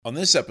On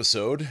this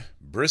episode,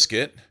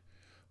 brisket,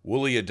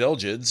 woolly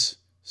adelgids,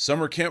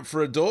 summer camp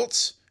for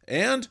adults,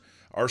 and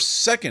our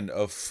second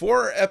of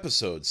 4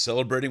 episodes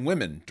celebrating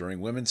women during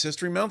Women's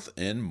History Month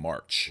in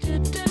March.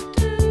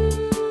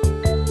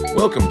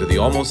 Welcome to the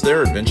Almost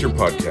There Adventure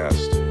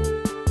Podcast.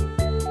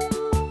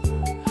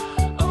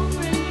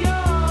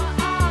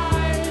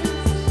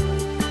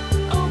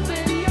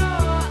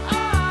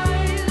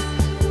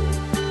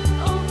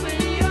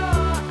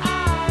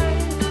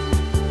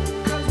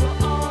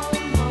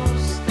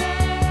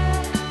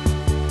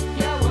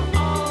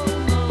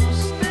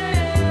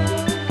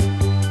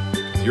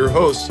 Your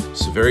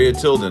hosts, Severia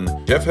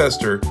Tilden, Jeff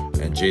Hester,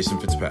 and Jason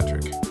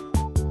Fitzpatrick.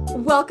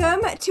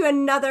 Welcome to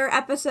another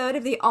episode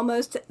of the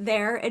Almost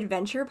There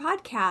Adventure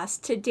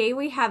Podcast. Today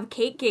we have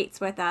Kate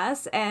Gates with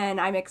us, and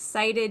I'm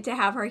excited to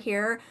have her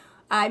here.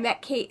 I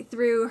met Kate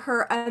through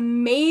her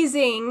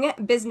amazing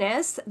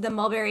business, the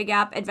Mulberry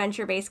Gap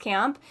Adventure Base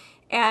Camp,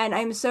 and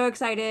I'm so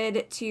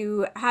excited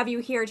to have you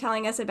here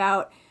telling us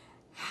about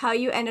how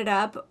you ended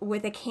up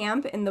with a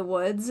camp in the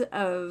woods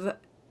of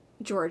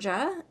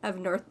Georgia,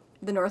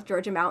 the North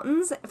Georgia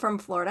mountains from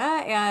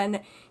Florida. And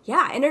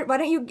yeah, why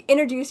don't you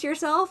introduce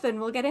yourself and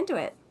we'll get into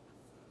it.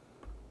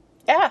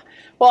 Yeah,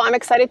 well, I'm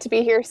excited to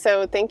be here.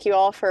 So thank you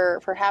all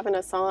for having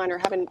us on or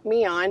having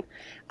me on.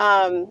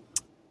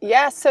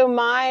 So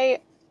my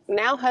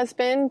now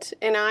husband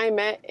and I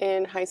met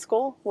in high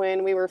school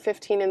when we were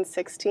 15 and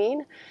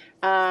 16.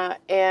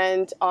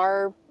 And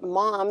our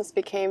moms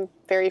became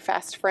very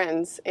fast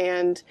friends.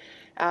 And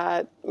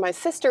my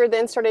sister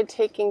then started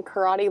taking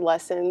karate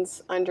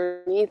lessons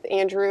underneath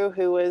Andrew,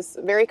 who was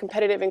very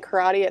competitive in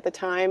karate at the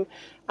time,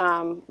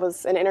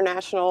 was an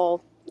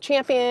international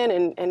champion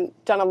and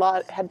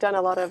had done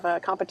a lot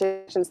of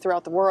competitions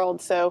throughout the world.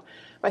 So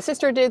my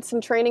sister did some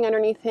training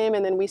underneath him,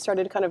 and then we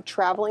started kind of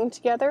traveling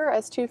together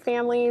as two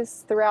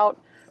families throughout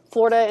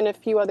Florida and a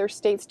few other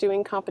states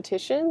doing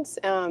competitions.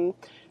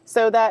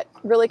 So that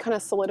really kind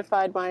of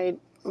solidified my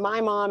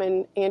mom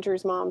and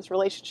Andrew's mom's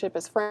relationship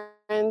as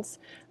friends.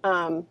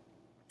 And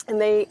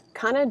they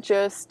kind of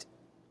just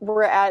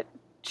were at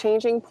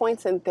changing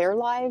points in their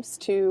lives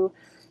to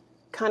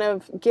kind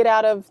of get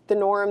out of the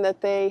norm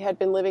that they had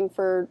been living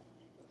for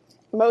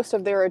most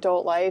of their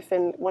adult life,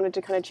 and wanted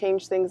to kind of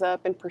change things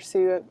up and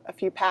pursue a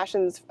few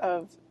passions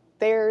of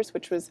theirs,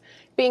 which was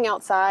being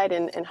outside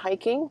and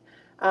hiking.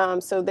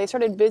 So they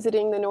started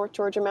visiting the North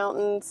Georgia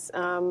mountains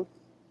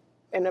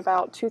in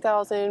about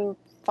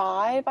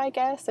 2005, I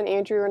guess, and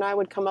Andrew and I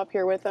would come up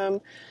here with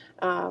them.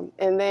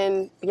 And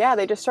then,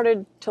 they just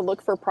started to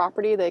look for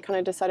property. They kind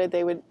of decided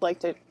they would like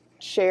to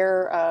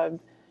share, a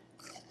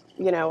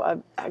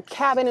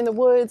cabin in the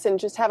woods and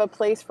just have a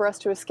place for us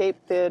to escape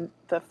the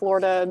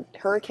Florida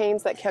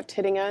hurricanes that kept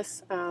hitting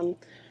us.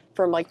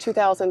 From like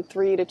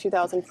 2003 to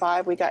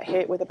 2005, we got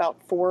hit with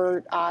about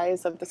 4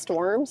 eyes of the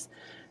storms.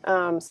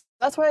 So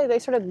that's why they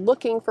started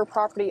looking for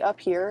property up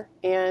here.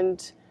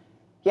 And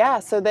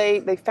so they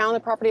found the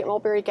property at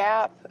Mulberry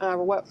Gap,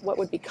 what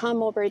would become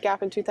Mulberry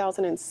Gap in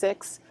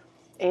 2006,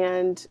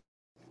 and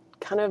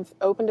kind of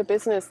opened a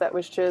business that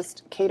was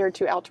just catered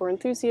to outdoor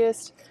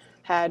enthusiasts,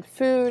 had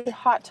food,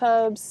 hot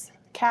tubs,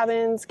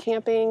 cabins,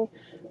 camping,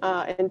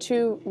 and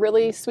 2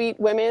 really sweet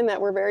women that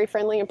were very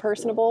friendly and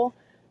personable,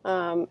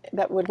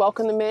 that would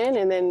welcome them in.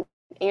 And then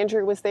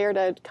Andrew was there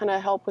to kind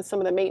of help with some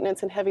of the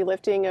maintenance and heavy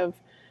lifting of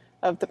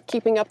the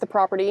keeping up the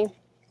property.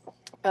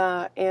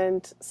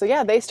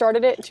 They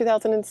started it in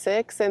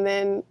 2006, and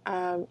then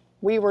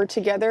we were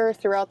together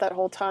throughout that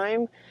whole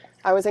time.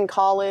 I was in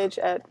college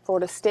at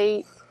Florida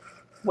State,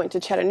 went to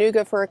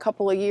Chattanooga for a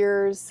couple of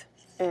years,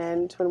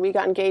 and when we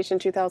got engaged in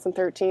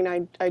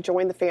 2013, I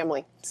joined the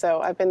family.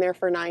 So I've been there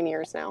for 9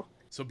 years now.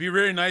 So be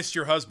really nice to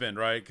your husband,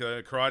 right?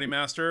 Karate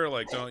master,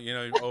 like you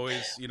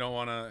don't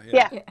want to.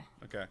 Yeah.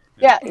 Okay.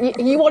 Yeah,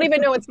 you won't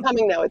even know it's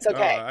coming though. It's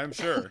okay. Oh, I'm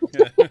sure.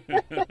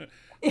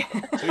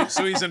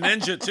 So he's a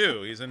ninja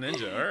too. He's a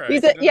ninja. All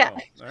right.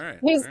 All right.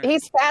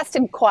 He's fast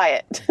and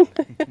quiet.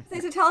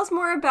 So tell us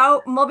more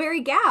about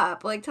Mulberry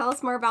Gap. Like, tell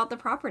us more about the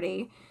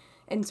property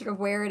and sort of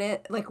where it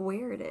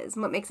is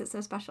and what makes it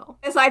so special.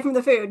 Aside from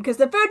the food, because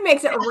the food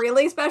makes it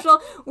really special.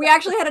 We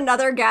actually had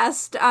another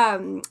guest,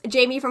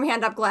 Jamie from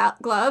Hand Up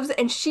Gloves,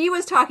 and she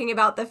was talking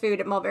about the food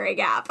at Mulberry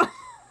Gap.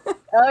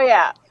 Oh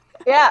yeah.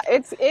 Yeah,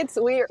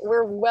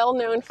 we're well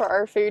known for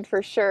our food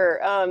for sure.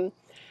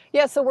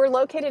 So we're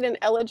located in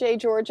Ellijay,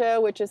 Georgia,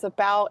 which is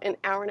about an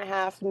hour and a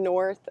half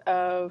north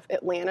of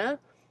Atlanta.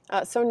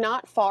 So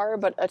not far,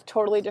 but a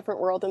totally different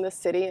world than the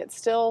city. It's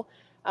still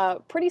a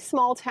pretty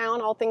small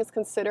town, all things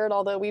considered,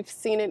 although we've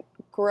seen it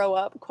grow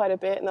up quite a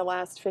bit in the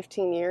last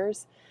 15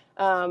 years.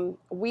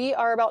 We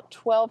are about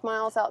 12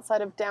 miles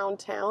outside of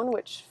downtown,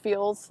 which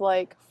feels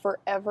like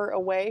forever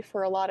away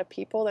for a lot of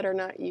people that are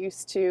not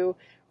used to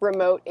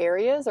remote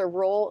areas or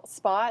rural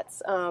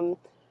spots.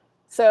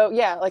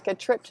 Like a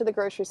trip to the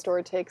grocery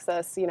store takes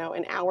us,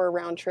 an hour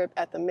round trip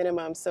at the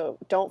minimum. So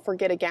don't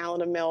forget a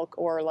gallon of milk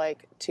or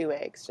like 2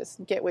 eggs.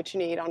 Just get what you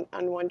need on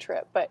one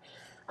trip. But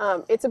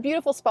it's a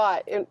beautiful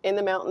spot in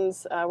the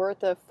mountains. We're at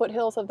the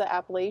foothills of the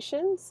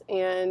Appalachians,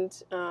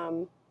 and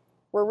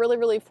we're really,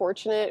 really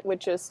fortunate with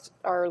just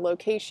our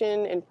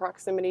location and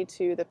proximity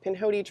to the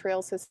Pinhoti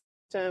Trail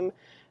System,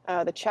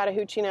 the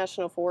Chattahoochee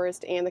National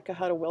Forest, and the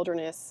Cohutta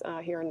Wilderness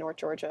here in North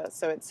Georgia.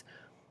 So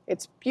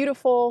it's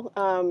beautiful.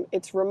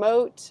 It's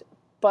remote,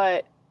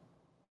 but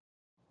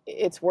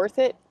it's worth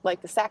it.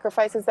 Like the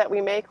sacrifices that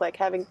we make, like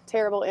having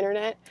terrible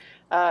internet,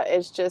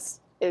 is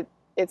just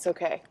it's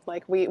okay.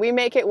 Like we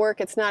make it work.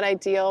 It's not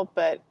ideal,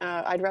 but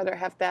I'd rather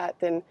have that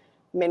than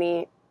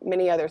many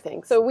other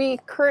things. So we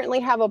currently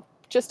have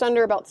just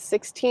under about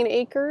 16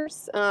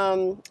 acres,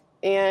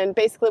 and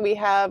basically we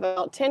have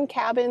about 10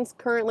 cabins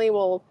currently.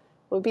 We'll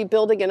be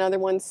building another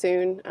one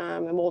soon,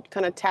 and we'll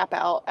kind of tap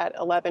out at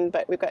 11.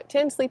 But we've got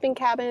 10 sleeping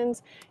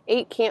cabins,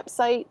 8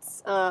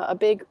 campsites, a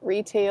big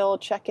retail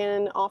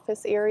check-in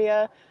office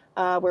area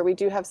where we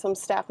do have some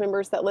staff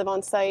members that live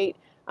on site.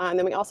 And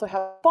then we also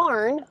have a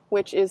barn,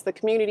 which is the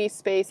community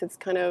space. It's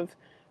kind of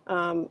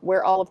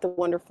where all of the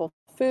wonderful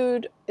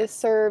food is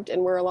served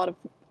and where a lot of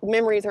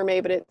memories are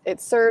made, but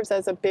it serves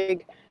as a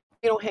big,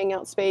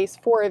 hangout space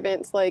for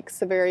events like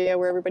Severia,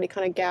 where everybody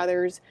kind of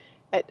gathers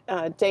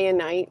at day and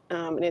night,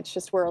 and it's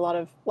just where a lot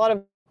of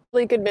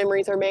really good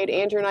memories are made.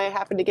 Andrew and I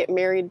happened to get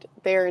married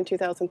there in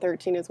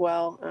 2013 as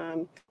well.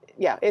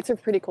 Yeah, it's a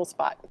pretty cool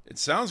spot. It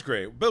sounds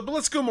great, but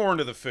let's go more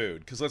into the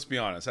food, because let's be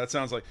honest, that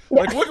sounds like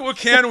what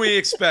can we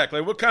expect?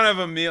 Like, what kind of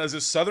a meal is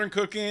this? Southern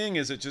cooking?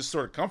 Is it just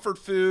sort of comfort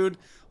food?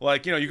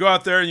 Like, you go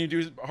out there and you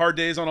do hard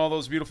days on all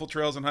those beautiful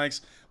trails and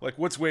hikes. Like,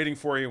 what's waiting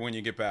for you when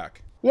you get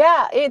back?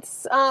 Yeah,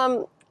 it's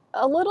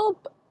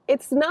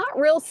it's not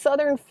real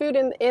Southern food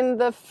in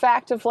the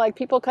fact of, like,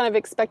 people kind of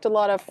expect a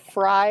lot of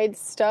fried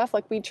stuff.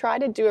 Like, we try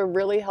to do a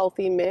really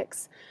healthy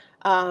mix,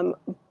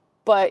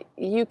 but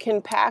you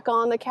can pack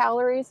on the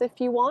calories if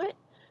you want.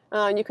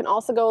 You can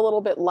also go a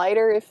little bit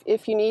lighter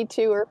if you need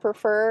to or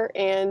prefer.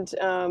 And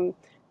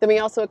then we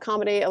also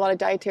accommodate a lot of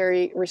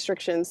dietary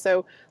restrictions.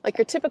 So, like,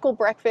 your typical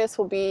breakfast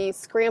will be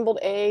scrambled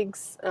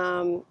eggs,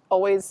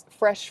 always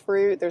fresh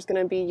fruit. There's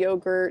going to be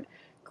yogurt,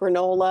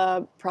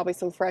 granola, probably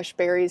some fresh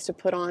berries to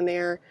put on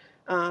there.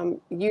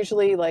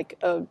 Usually, like,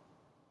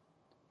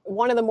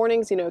 one of the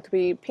mornings, it could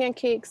be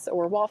pancakes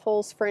or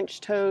waffles,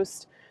 French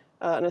toast,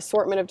 an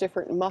assortment of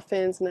different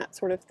muffins and that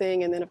sort of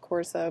thing. And then, of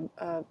course,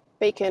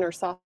 bacon or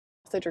sausage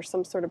or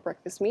some sort of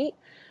breakfast meat.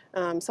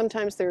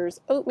 Sometimes there's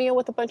oatmeal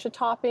with a bunch of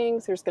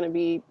toppings. There's going to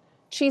be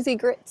cheesy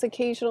grits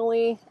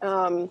occasionally,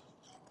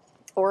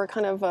 or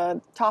kind of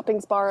a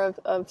toppings bar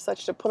of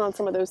such to put on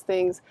some of those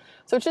things.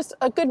 So it's just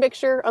a good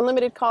mixture.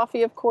 Unlimited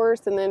coffee, of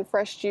course, and then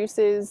fresh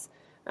juices.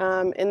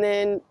 And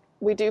then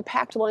we do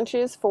packed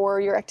lunches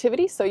for your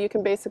activity, so you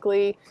can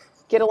basically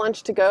get a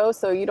lunch to go,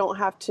 so you don't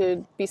have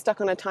to be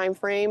stuck on a time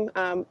frame.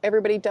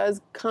 Everybody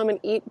does come and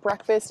eat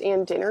breakfast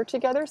and dinner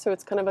together, so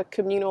it's kind of a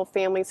communal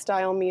family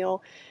style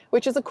meal,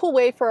 which is a cool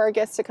way for our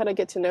guests to kind of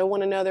get to know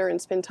one another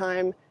and spend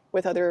time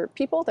with other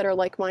people that are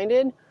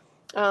like-minded.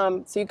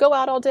 So you go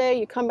out all day,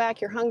 you come back,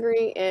 you're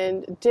hungry,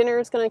 and dinner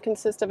is going to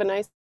consist of a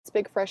nice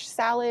big fresh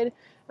salad,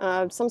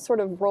 some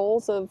sort of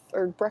rolls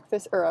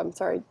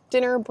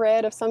dinner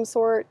bread of some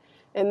sort,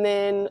 and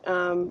then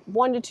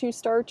 1 to 2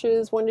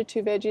 starches, 1 to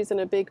 2 veggies, and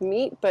a big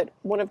meat. But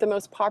one of the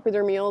most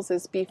popular meals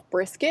is beef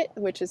brisket,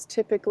 which is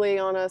typically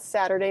on a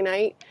Saturday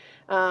night.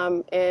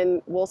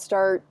 And we'll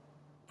start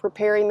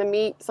preparing the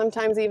meat,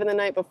 sometimes even the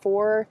night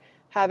before,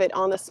 have it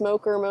on the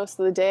smoker most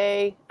of the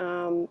day,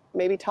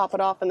 maybe top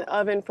it off in the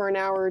oven for an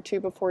hour or two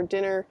before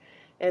dinner,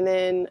 and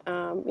then,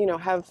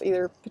 have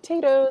either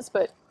potatoes,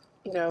 but,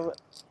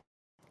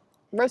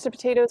 roasted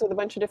potatoes with a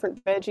bunch of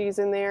different veggies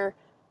in there.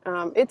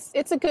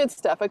 It's a good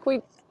stuff. Like,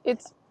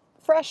 it's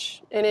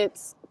fresh and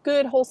it's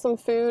good, wholesome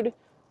food.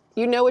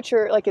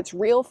 It's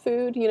real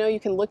food. You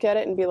can look at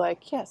it and be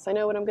like, yes, I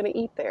know what I'm going to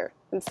eat there.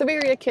 And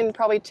Severia can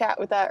probably chat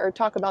with that or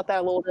talk about that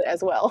a little bit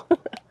as well.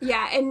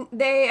 Yeah, and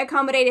they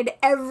accommodated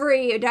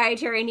every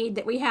dietary need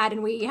that we had,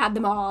 and we had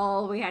them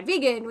all. We had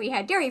vegan, we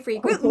had dairy-free,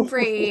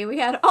 gluten-free, we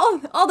had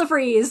all the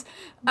frees.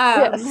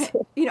 Yes.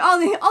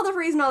 All the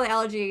frees and all the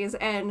allergies,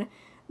 and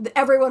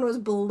everyone was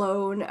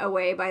blown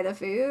away by the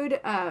food,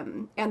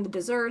 and the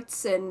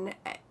desserts, and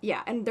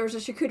there's a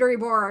charcuterie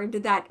board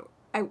that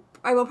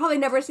I will probably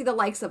never see the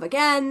likes of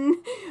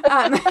again.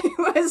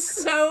 It was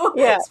so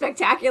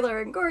spectacular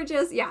and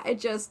gorgeous. Yeah,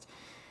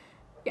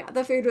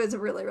 the food was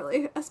really,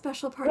 really a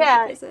special part of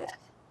the visit.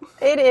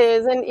 It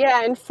is,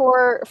 and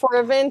for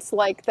events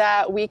like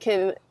that, we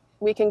can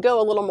go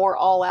a little more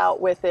all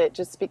out with it,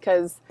 just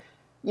because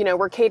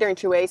we're catering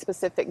to a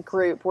specific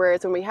group,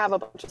 whereas when we have a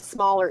bunch of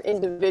smaller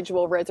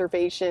individual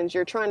reservations,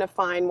 you're trying to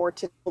find more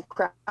typical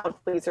crowd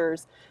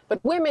pleasers.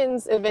 But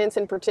women's events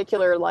in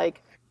particular,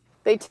 like,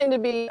 they tend to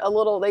be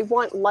they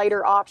want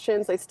lighter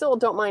options. They still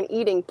don't mind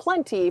eating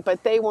plenty,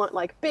 but they want,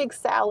 like, big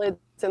salads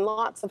and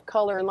lots of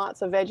color and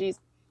lots of veggies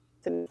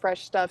and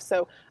fresh stuff.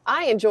 So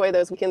I enjoy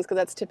those weekends because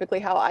that's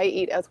typically how I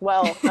eat as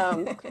well.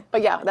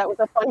 But yeah, that was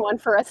a fun one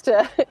for us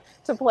to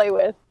play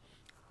with.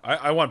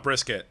 I want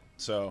brisket.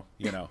 So,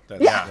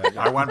 that's,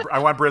 I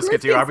want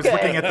brisket too. I was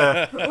looking at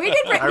the. We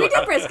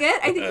did brisket.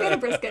 I think we had a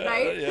brisket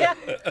night.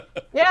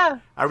 Yeah.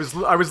 I was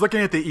looking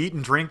at the eat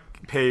and drink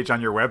page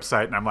on your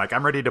website, and I'm like,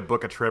 I'm ready to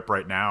book a trip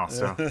right now.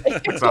 So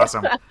it's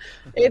awesome.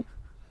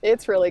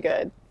 It's really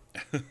good.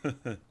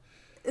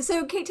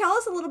 So, Kate, tell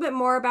us a little bit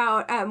more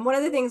about one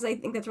of the things I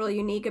think that's really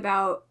unique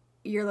about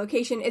your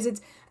location is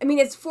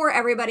it's for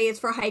everybody. It's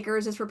for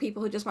hikers. It's for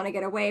people who just want to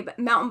get away. But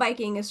mountain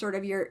biking is sort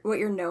of what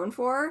you're known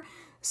for.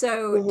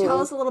 So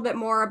tell us a little bit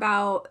more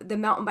about the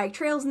mountain bike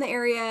trails in the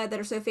area that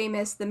are so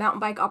famous, the mountain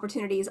bike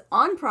opportunities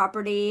on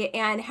property,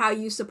 and how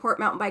you support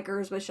mountain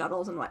bikers with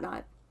shuttles and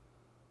whatnot.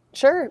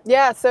 Sure.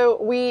 Yeah. So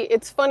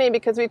it's funny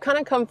because we've kind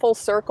of come full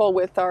circle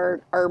with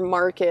our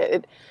market.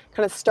 It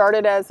kind of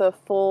started as a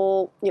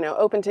full,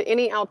 open to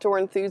any outdoor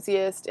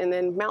enthusiast, and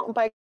then mountain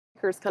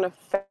bikers kind of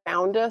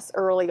found us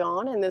early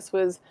on. And this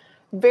was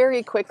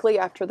very quickly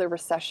after the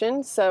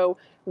recession. So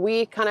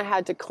we kind of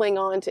had to cling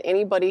on to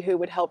anybody who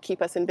would help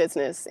keep us in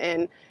business.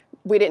 And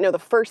we didn't know the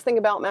first thing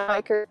about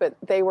mountain bikers, but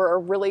they were a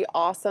really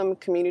awesome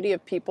community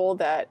of people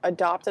that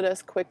adopted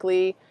us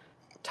quickly,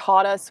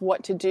 taught us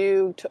what to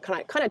do,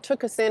 kind of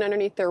took us in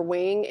underneath their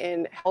wing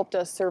and helped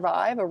us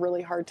survive a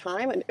really hard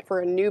time. And for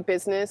a new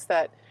business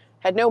that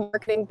had no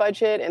marketing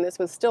budget, and this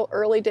was still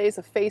early days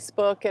of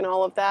Facebook and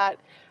all of that.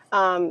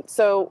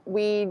 So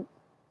we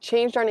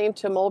changed our name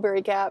to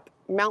Mulberry Gap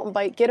Mountain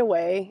Bike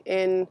Getaway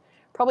in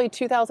probably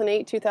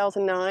 2008,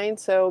 2009.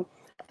 So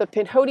the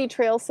Pinhoti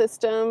Trail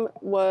system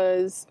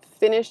was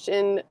finished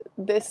in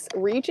this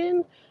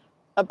region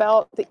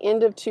about the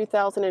end of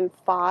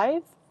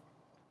 2005.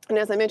 And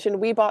as I mentioned,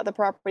 we bought the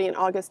property in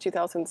August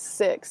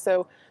 2006.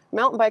 So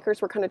mountain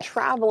bikers were kind of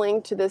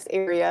traveling to this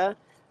area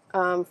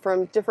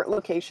from different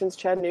locations,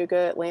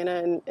 Chattanooga,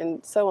 Atlanta,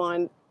 and so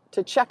on,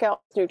 to check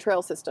out this new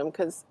trail system,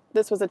 because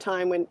this was a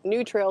time when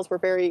new trails were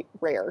very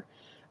rare,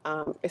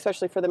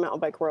 especially for the mountain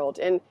bike world.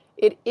 And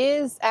it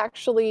is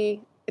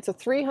actually, it's a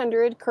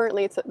 300,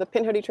 currently the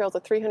Pinhoti Trail is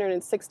a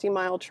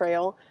 360-mile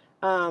trail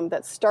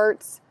that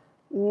starts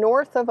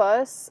north of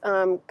us,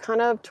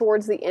 kind of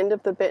towards the end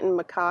of the Benton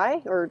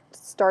MacKaye, or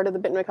start of the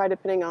Benton MacKaye,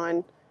 depending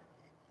on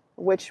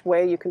which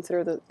way you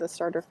consider the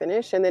start or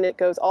finish. And then it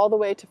goes all the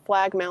way to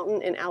Flag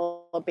Mountain in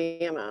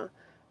Alabama.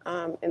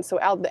 And so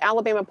the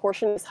Alabama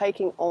portion is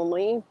hiking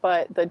only,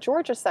 but the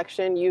Georgia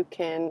section, you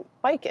can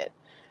bike it.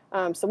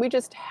 So we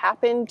just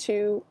happened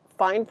to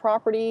find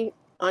property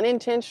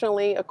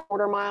unintentionally a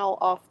quarter mile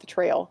off the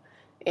trail.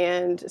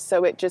 And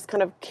so it just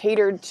kind of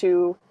catered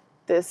to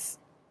this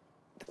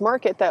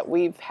market that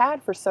we've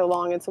had for so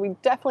long. And so we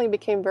definitely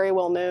became very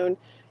well known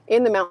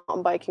in the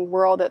mountain biking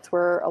world. That's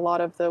where a lot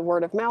of the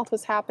word of mouth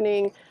was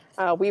happening.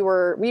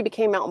 We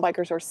became mountain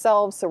bikers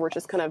ourselves, so we're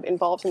just kind of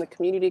involved in the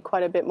community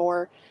quite a bit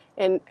more.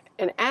 And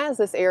as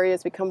this area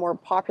has become more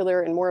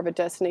popular and more of a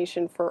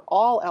destination for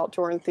all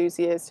outdoor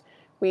enthusiasts,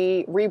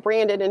 we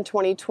rebranded in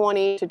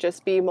 2020 to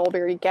just be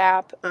Mulberry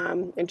Gap,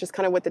 and just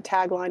kind of with the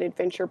tagline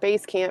Adventure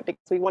Base Camp,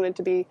 because we wanted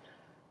to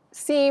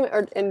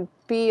and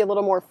be a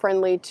little more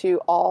friendly to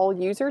all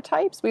user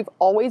types. We've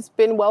always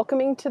been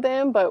welcoming to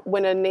them, but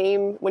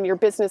when your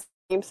business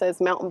name says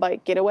Mountain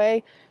Bike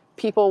Getaway,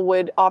 people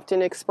would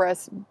often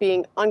express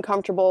being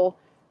uncomfortable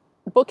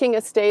booking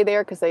a stay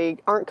there because they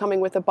aren't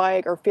coming with a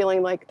bike, or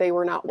feeling like they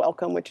were not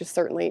welcome, which is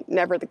certainly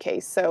never the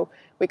case. So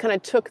we kind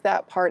of took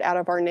that part out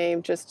of our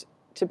name just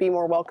to be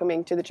more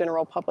welcoming to the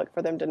general public,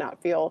 for them to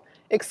not feel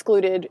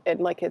excluded and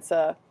like it's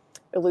a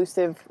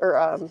elusive or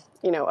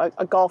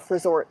a golf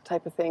resort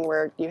type of thing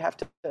where you have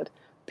to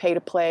pay to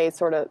play,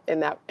 sort of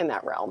in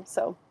that realm.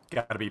 So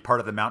got to be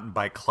part of the mountain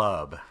bike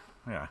club.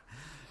 Yeah,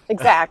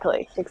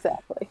 exactly.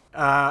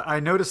 I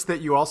noticed that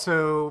you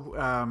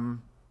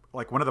also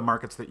like one of the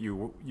markets that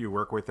you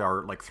work with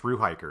are like through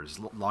hikers,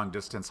 long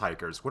distance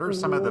hikers. What are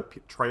some of the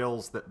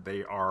trails that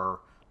they are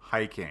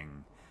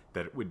hiking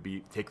that would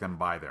take them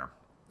by there?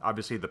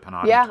 Obviously the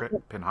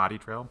Pinhoti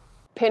Trail.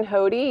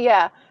 Pinhoti,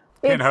 yeah.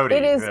 Pinhoti,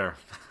 it is there.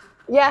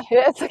 Yeah,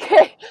 it's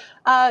okay.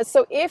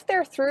 So if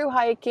they're through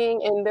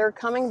hiking and they're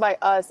coming by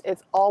us,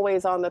 it's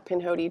always on the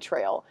Pinhoti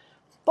Trail.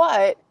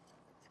 But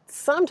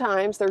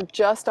sometimes they're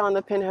just on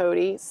the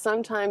Pinhoti.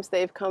 Sometimes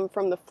they've come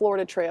from the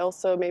Florida Trail.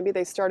 So maybe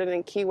they started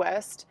in Key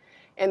West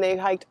and they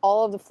hiked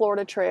all of the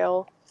Florida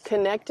Trail,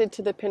 connected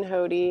to the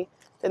Pinhoti.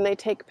 Then they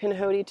take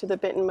Pinhoti to the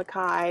Benton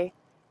MacKaye,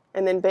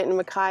 and then Benton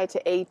MacKaye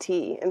to AT.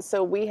 And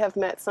so we have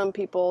met some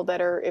people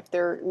that are, if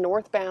they're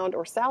northbound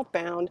or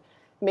southbound,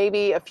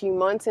 maybe a few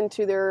months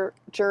into their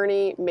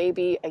journey,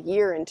 maybe a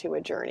year into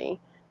a journey.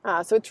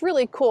 So it's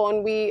really cool.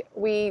 And we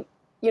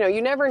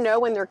you never know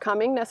when they're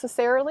coming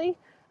necessarily,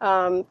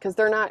 because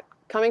they're not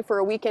coming for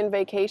a weekend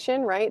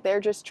vacation, right?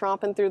 They're just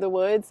tromping through the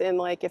woods. And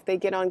like, if they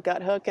get on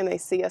Guthook and they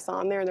see us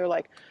on there and they're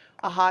like,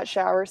 a hot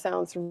shower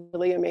sounds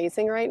really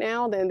amazing right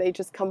now, then they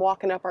just come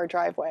walking up our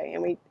driveway.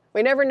 And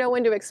we never know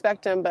when to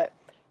expect them, but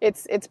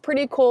it's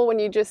pretty cool when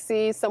you just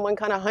see someone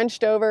kind of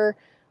hunched over,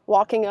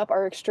 walking up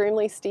our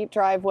extremely steep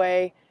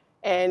driveway,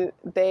 and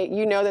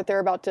you know that they're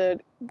about to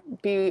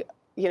be,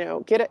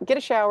 get a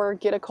shower,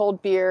 get a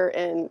cold beer,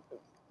 and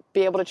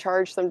be able to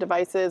charge some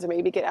devices, or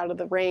maybe get out of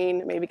the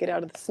rain, maybe get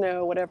out of the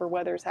snow, whatever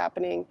weather's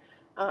happening.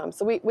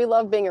 So we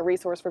love being a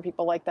resource for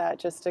people like that,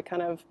 just to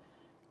kind of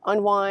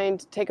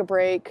unwind, take a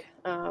break,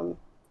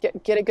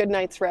 get a good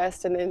night's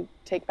rest and then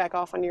take back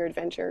off on your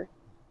adventure.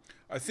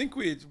 I think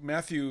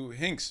Matthew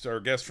Hinkst, our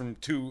guest from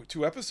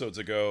two episodes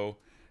ago,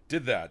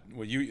 did that.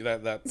 Well,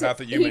 that path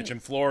that you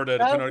mentioned, Florida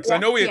to Pinhoti. Because I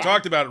know we had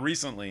talked about it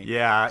recently.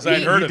 Yeah, I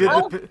had heard of it.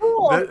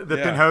 The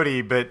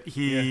Pinhoti, but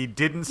he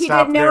didn't He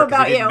stop didn't there know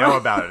because he about didn't you. know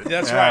about it.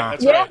 That's Yeah. right.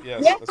 That's right.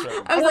 Yes, Yeah. that's right. I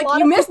was And a lot like,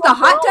 you of missed the people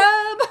hot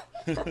don't.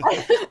 tub?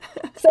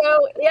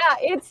 So yeah,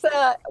 it's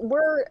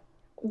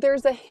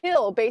there's a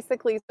hill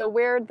basically. So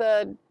where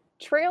the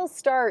trail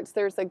starts,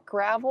 there's a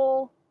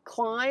gravel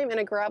climb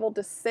and a gravel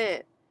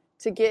descent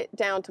to get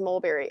down to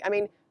Mulberry. I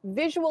mean,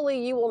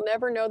 visually, you will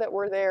never know that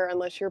we're there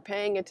unless you're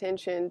paying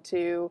attention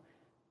to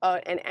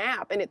an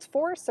app, and it's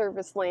Forest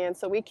Service land,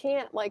 so we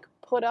can't like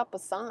put up a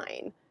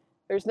sign.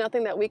 There's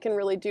nothing that we can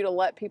really do to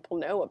let people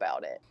know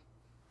about it.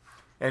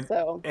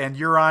 And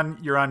you're on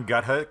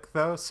Guthook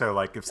though, so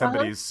like if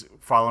somebody's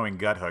following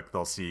Guthook,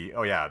 they'll see,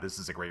 oh yeah, this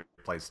is a great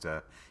place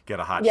to get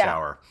a hot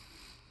shower.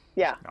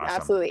 Yeah, Awesome.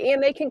 absolutely.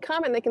 And they can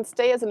come and they can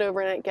stay as an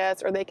overnight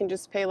guest, or they can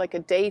just pay like a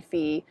day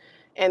fee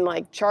and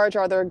like charge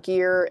all their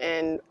gear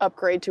and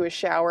upgrade to a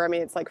shower. I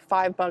mean, it's like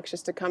 $5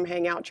 just to come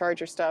hang out, charge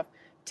your stuff,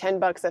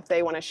 $10 if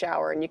they want a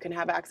shower, and you can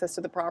have access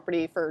to the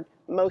property for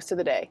most of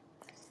the day.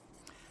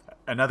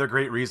 Another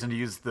great reason to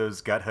use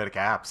those Guthook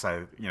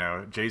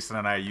apps. Jason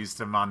and I used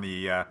them on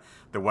the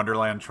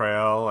Wonderland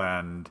Trail,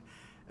 and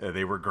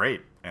they were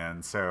great.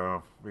 And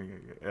so,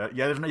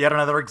 yet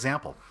another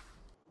example.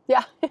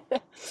 Yeah.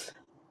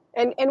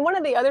 And one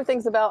of the other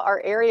things about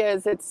our area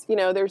is it's,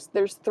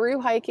 there's through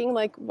hiking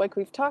like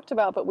we've talked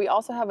about, but we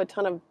also have a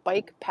ton of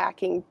bike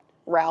packing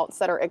routes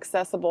that are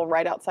accessible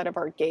right outside of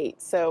our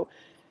gate. So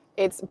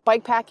it's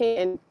bike packing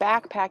and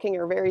backpacking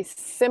are very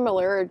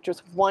similar,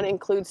 just one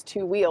includes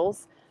two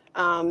wheels.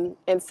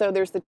 And so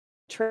there's the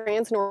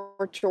Trans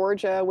North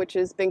Georgia, which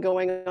has been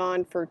going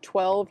on for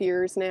 12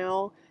 years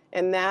now.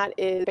 And that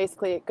is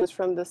basically, it goes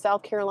from the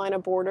South Carolina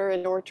border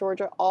in North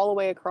Georgia all the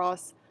way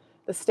across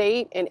the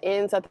state and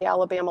ends at the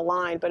Alabama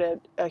line. But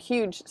a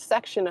huge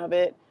section of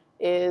it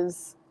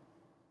is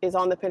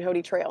on the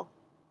Pinhoti Trail.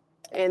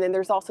 And then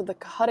there's also the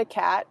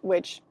Cohutacat,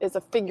 which is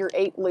a figure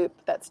 8 loop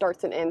that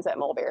starts and ends at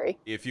Mulberry.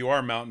 If you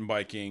are mountain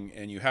biking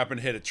and you happen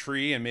to hit a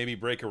tree and maybe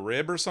break a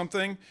rib or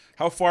something,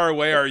 how far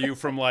away are you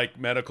from like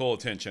medical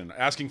attention?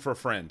 Asking for a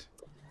friend.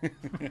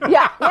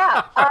 Yeah.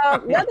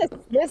 No,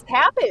 this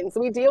happens.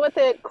 We deal with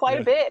it quite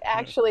a bit,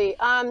 actually.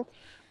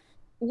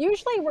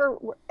 Usually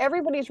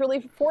everybody's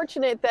really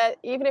fortunate that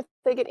even if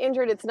they get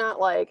injured, it's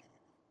not like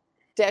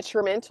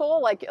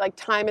detrimental, like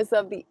time is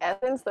of the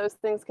essence. Those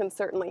things can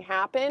certainly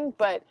happen,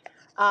 but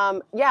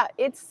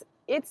it's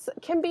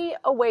can be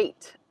a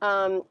wait,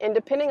 and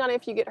depending on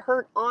if you get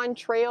hurt on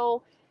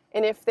trail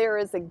and if there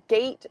is a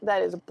gate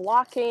that is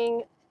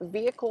blocking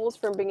vehicles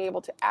from being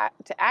able to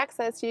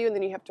access you, and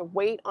then you have to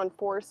wait on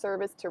Forest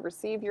Service to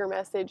receive your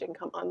message and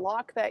come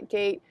unlock that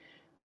gate.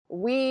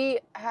 We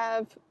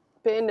have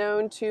been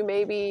known to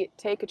maybe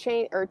take a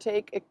chain or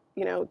take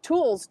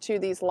tools to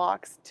these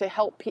locks to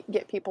help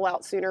get people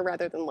out sooner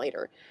rather than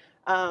later.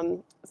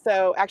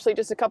 So actually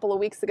just a couple of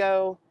weeks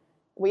ago,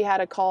 we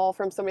had a call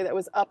from somebody that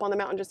was up on the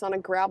mountain just on a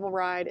gravel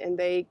ride, and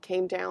they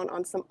came down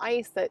on some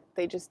ice that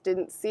they just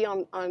didn't see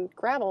on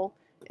gravel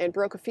and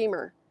broke a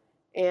femur.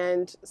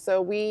 And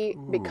so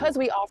because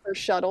we offer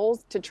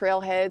shuttles to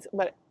trailheads,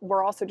 but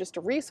we're also just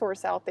a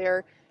resource out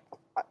there,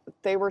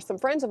 they were some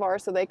friends of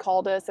ours, so they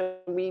called us and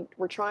we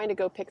were trying to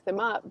go pick them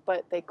up,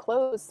 but they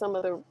closed some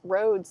of the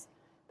roads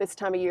this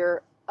time of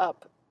year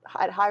up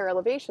at higher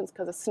elevations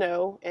because of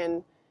snow,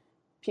 and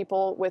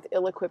people with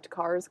ill-equipped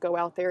cars go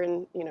out there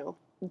and,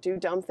 do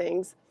dumb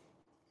things,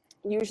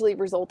 usually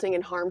resulting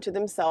in harm to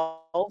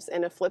themselves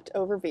and a flipped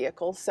over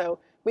vehicle. So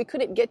we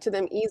couldn't get to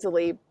them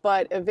easily,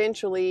 but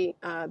eventually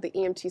the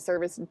EMT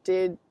service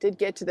did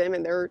get to them,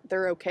 and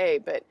they're okay.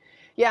 But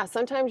yeah,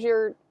 sometimes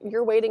you're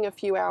waiting a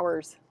few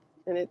hours,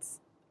 and it's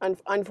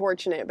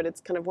unfortunate, but it's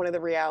kind of one of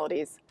the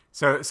realities.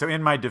 So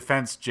in my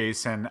defense,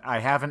 Jason, I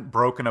haven't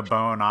broken a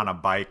bone on a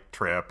bike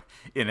trip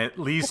in at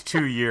least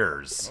 2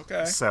 years.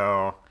 Okay.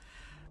 So,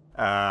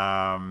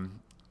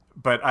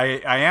 but I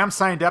am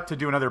signed up to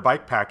do another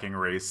bike packing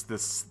race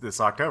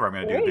this October. I'm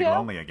going to do Big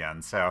Lonely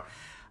again. So,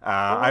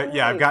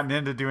 I've gotten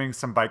into doing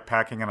some bike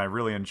packing and I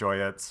really enjoy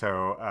it.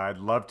 So I'd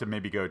love to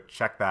maybe go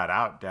check that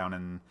out down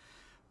in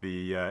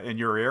in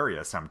your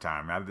area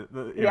sometime.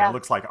 It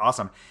looks like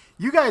awesome.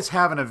 You guys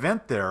have an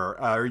event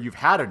there, or you've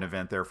had an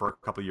event there for a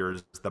couple of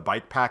years, the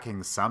Bike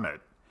Packing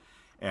Summit.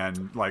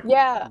 And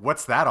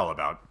what's that all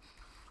about?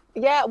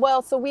 Yeah,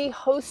 well, so we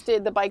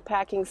hosted the Bike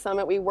Packing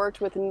Summit. We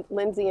worked with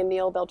Lindsay and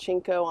Neil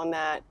Belchenko on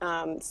that.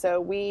 So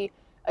we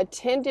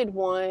attended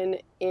one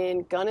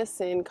in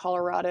Gunnison,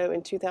 Colorado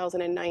in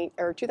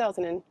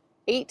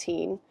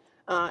 2018.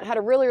 Had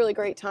a really, really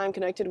great time,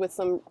 connected with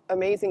some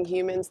amazing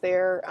humans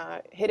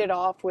there, hit it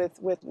off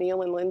with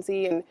Neil and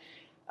Lindsay, and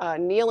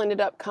Neil ended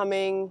up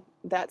coming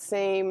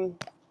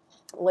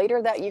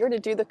later that year to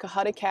do the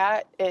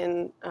Cohutacat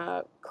and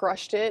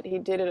crushed it. He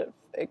did an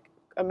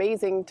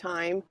amazing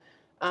time.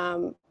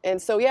 And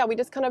so, we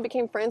just kind of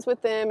became friends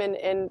with them,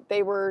 and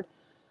they were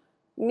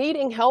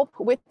needing help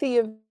with the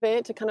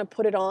event to kind of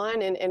put it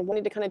on, and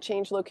wanted to kind of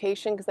change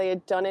location because they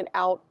had done it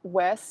out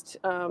west,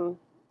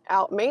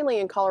 out mainly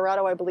in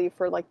Colorado, I believe,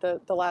 for like the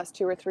last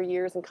 2 or 3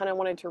 years, and kind of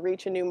wanted to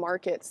reach a new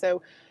market.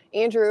 So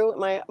Andrew,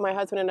 my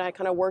husband, and I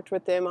kind of worked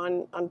with them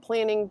on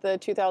planning the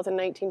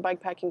 2019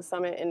 Bikepacking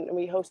Summit, and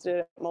we hosted it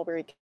at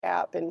Mulberry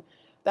Cap, and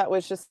that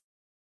was just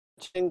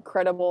an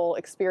incredible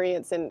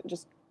experience and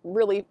just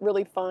really,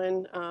 really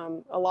fun.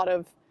 A lot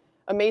of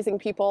amazing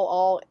people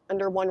all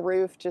under one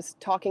roof, just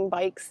talking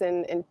bikes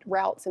and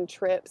routes and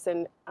trips.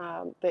 And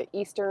the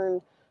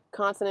Eastern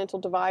Continental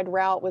Divide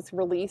route was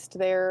released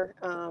there.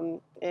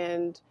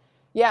 And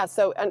yeah,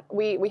 so and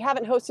we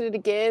haven't hosted it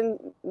again.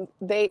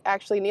 They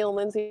actually, Neil and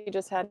Lindsay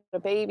just had a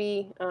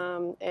baby.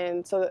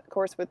 And so, of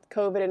course, with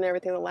COVID and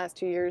everything the last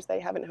 2 years,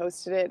 they haven't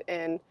hosted it.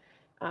 And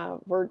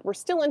we're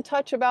still in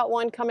touch about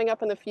one coming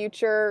up in the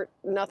future.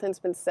 Nothing's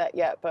been set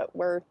yet, but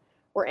we're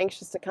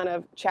anxious to kind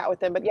of chat with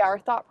them. But yeah, our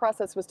thought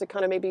process was to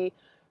kind of maybe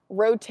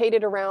rotate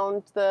it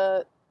around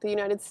the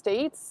United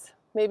States,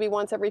 maybe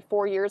once every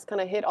 4 years,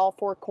 kind of hit all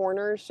four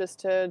corners, just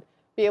to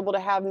be able to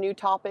have new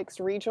topics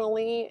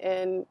regionally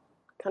and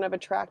kind of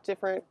attract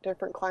different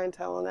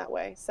clientele in that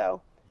way.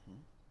 So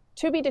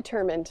to be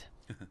determined.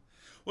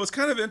 Well, it's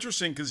kind of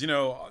interesting because,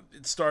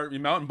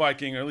 mountain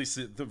biking, or at least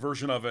the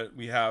version of it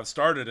we have,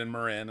 started in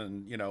Marin,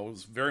 and, it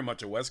was very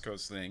much a West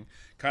Coast thing,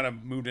 kind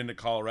of moved into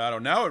Colorado.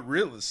 Now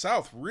the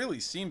South really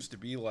seems to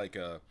be like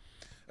a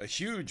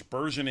huge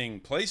burgeoning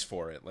place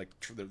for it. Like,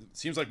 it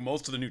seems like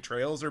most of the new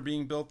trails are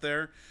being built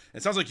there.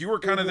 It sounds like you were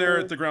kind of there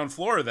at the ground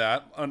floor of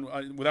that,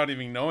 without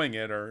even knowing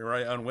it, or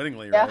right,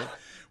 unwittingly, right? Yeah.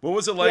 What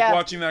was it like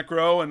watching that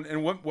grow,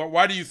 and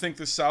why do you think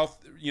the South,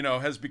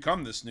 has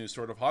become this new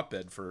sort of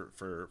hotbed for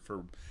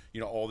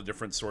all the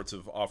different sorts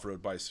of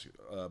off-road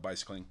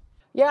bicycling?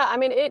 Yeah, I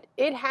mean,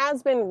 it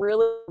has been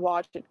really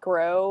watched it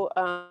grow.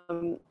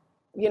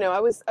 I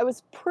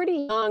was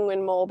pretty young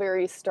when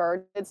Mulberry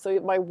started, so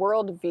my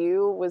world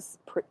view was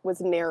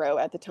narrow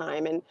at the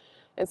time, and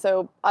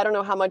so I don't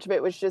know how much of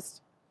it was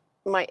just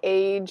my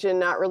age and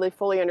not really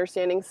fully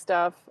understanding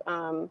stuff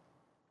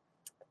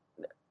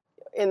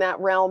in that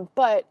realm.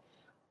 But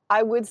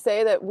I would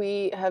say that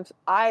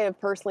I have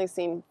personally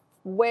seen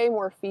way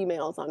more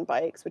females on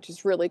bikes, which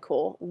is really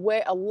cool.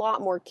 A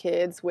lot more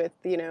kids with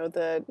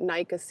the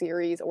NICA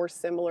series or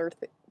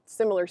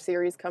similar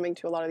series coming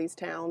to a lot of these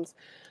towns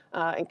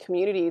and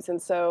communities.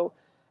 And so,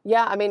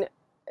 yeah, I mean,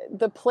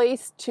 the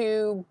place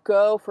to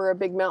go for a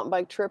big mountain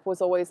bike trip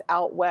was always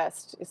out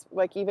west. It's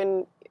like,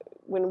 even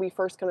when we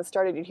first kind of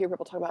started, you'd hear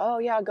people talk about, oh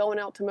yeah, going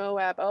out to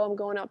Moab, oh, I'm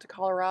going out to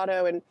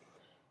Colorado, and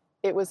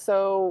it was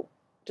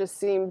just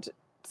seemed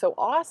so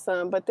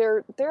awesome. But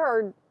there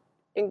are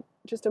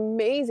just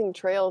amazing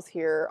trails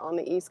here on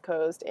the East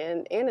Coast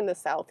and in the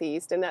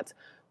Southeast. And that's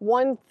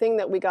one thing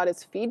that we got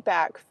as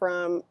feedback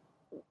from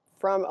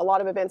a lot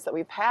of events that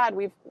we've had.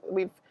 We've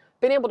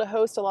been able to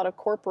host a lot of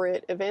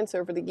corporate events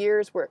over the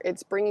years where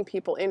it's bringing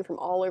people in from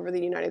all over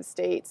the United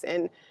States,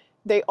 and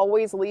they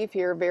always leave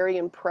here very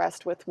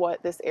impressed with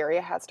what this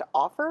area has to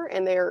offer,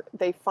 and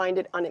they find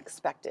it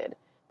unexpected.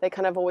 They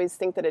kind of always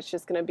think that it's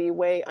just going to be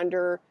way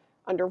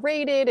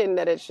underrated, and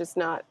that it's just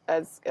not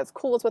as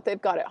cool as what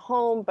they've got at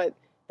home, but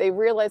they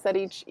realize that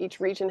each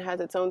region has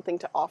its own thing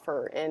to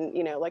offer. And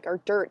like our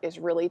dirt is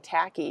really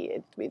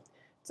tacky.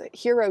 It's a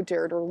hero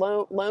dirt or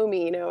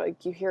loamy,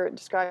 like you hear it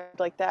described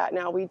like that.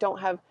 Now, we don't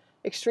have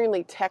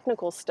extremely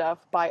technical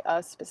stuff by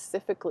us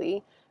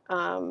specifically,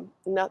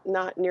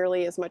 not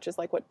nearly as much as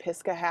like what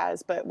Pisgah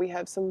has, but we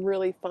have some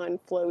really fun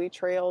flowy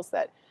trails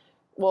that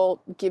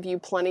will give you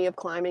plenty of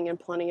climbing and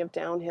plenty of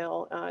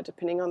downhill,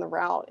 depending on the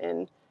route.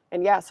 And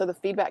yeah, so the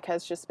feedback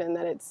has just been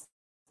that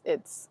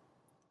it's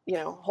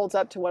holds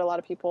up to what a lot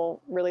of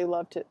people really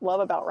love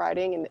about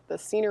riding, and the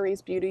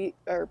scenery's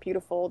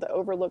beautiful, the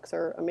overlooks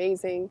are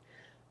amazing.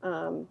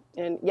 And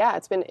yeah,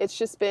 it's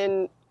just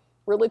been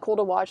really cool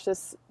to watch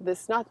this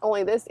not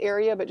only this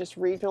area, but just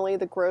regionally,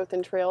 the growth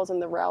in trails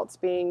and the routes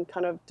being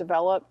kind of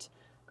developed.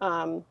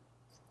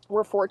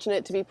 We're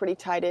fortunate to be pretty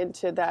tied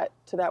into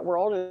that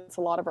world, and it's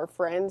a lot of our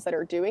friends that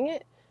are doing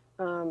it.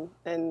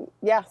 And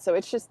yeah, so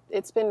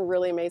it's been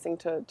really amazing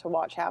to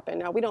watch happen.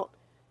 Now,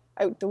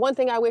 the one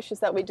thing I wish is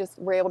that we just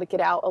were able to get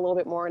out a little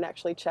bit more and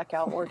actually check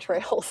out more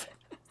trails.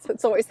 So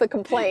it's always the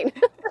complaint.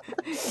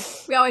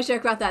 We always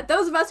joke about that.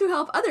 Those of us who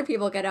help other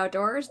people get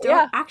outdoors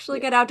don't actually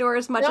get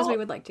outdoors as much as we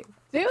would like to. Do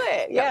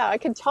it. Yeah, I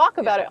could talk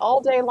about it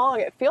all day long.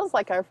 It feels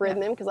like I've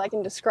ridden them because I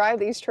can describe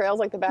these trails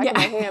like the back of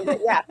my hand. But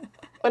yeah,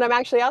 when I'm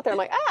actually out there, I'm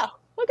like,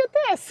 look at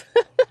this.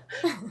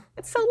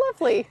 It's so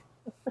lovely.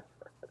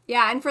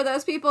 Yeah, and for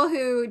those people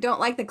who don't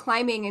like the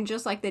climbing and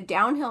just like the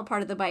downhill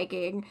part of the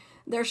biking,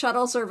 their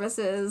shuttle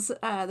services,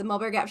 the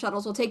Mulberry Gap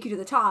shuttles, will take you to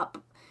the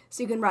top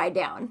so you can ride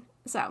down.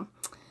 So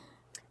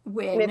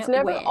and it's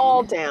never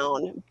all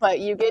down, but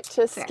you get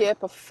to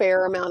skip a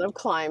fair amount of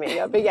climbing.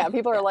 But yeah,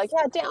 people are like,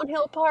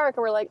 downhill park.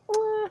 And we're like,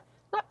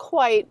 not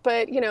quite,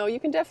 but you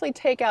can definitely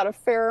take out a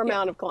fair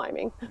amount of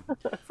climbing.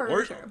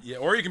 For sure. Yeah,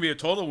 or you can be a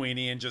total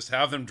weenie and just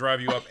have them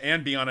drive you up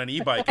and be on an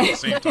e-bike at the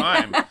same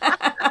time.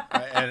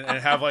 and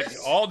have like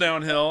all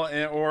downhill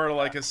or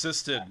like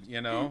assisted,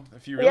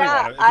 if you really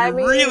Yeah, want to, I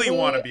mean, really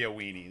want to be a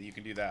weenie, you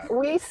can do that.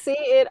 we see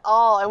it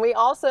all, and we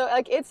also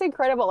like it's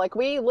incredible. Like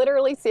we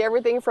literally see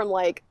everything from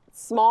like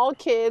small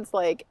kids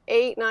like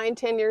 8, 9,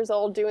 10 years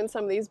old doing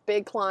some of these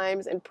big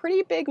climbs and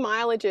pretty big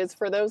mileages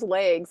for those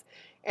legs.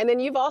 And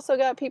then you've also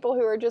got people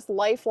who are just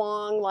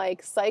lifelong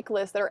like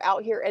cyclists that are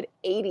out here at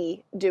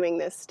 80 doing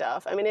this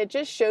stuff. I mean, it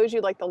just shows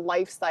you like the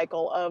life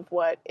cycle of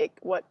what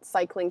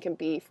cycling can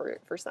be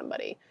for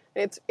somebody.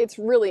 And it's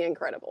really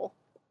incredible.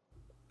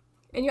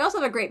 And you also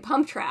have a great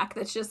pump track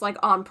that's just like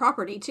on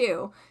property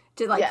too,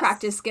 to like Yes.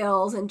 practice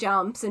skills and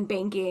jumps and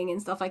banking and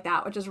stuff like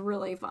that, which is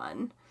really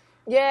fun.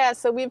 Yeah,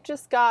 so we've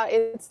just got,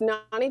 it's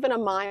not even a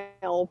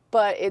mile,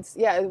 but it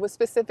was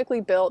specifically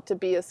built to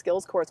be a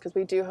skills course because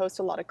we do host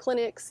a lot of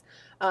clinics.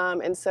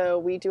 And so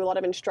we do a lot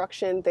of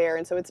instruction there.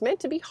 And so it's meant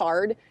to be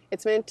hard.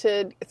 It's meant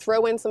to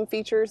throw in some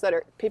features that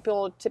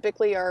people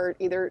typically are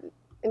either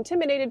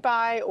intimidated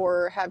by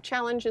or have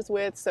challenges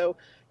with. So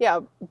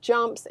yeah,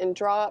 jumps and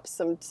drops,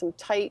 some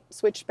tight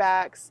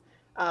switchbacks.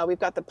 We've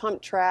got the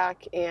pump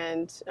track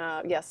and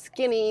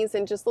skinnies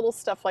and just little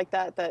stuff like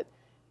that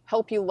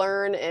help you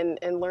learn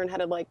and learn how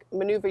to like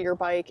maneuver your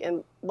bike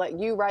and let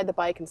you ride the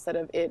bike instead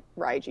of it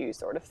ride you,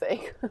 sort of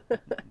thing.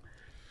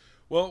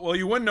 Well,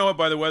 you wouldn't know it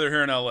by the weather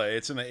here in LA.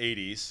 It's in the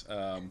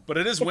 80s, but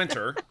it is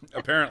winter,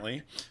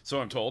 apparently,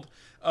 so I'm told.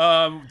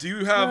 Do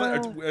you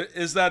have?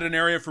 Is that an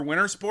area for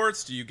winter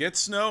sports? Do you get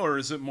snow, or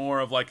is it more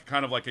of like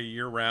kind of like a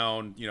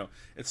year-round?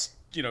 It's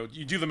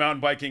you do the mountain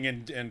biking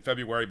in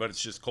February, but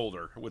it's just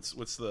colder.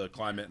 What's the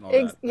climate and all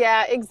that?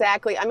 Yeah,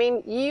 exactly. I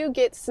mean, you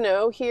get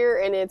snow here,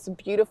 and it's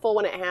beautiful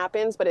when it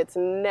happens, but it's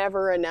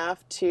never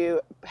enough to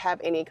have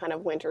any kind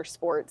of winter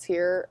sports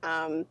here.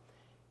 I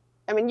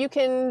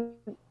mean,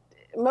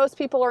 most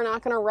people are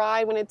not going to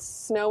ride when it's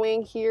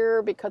snowing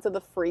here because of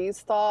the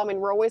freeze thaw. I mean,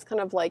 we're always kind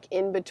of like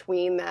in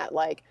between that,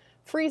 like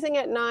freezing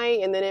at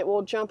night, and then it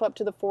will jump up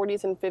to the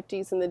 40s and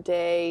 50s in the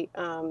day.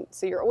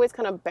 So you're always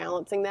kind of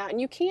balancing that, and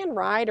you can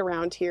ride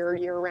around here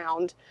year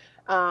round.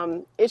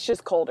 It's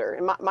just colder,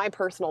 and my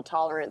personal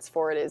tolerance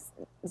for it is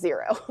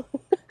 0.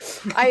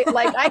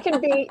 I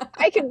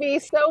can be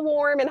so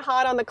warm and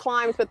hot on the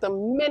climbs, but the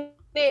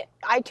minute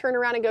I turn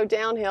around and go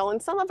downhill,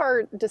 and some of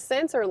our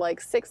descents are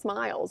like 6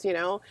 miles,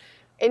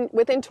 and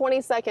within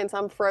 20 seconds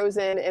I'm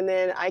frozen, and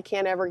then I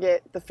can't ever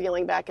get the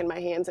feeling back in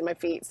my hands and my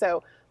feet.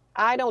 So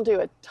I don't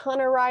do a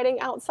ton of riding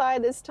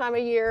outside this time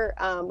of year,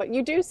 but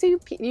you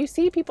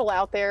see people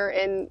out there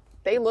and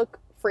they look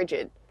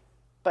frigid,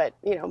 but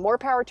more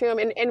power to them.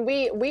 And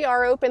we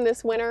are open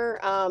this winter,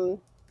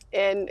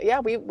 and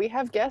yeah, we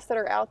have guests that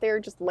are out there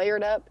just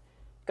layered up,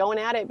 going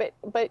at it.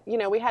 But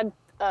we had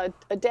a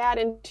dad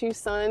and 2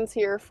 sons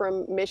here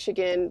from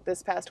Michigan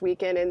this past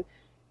weekend, and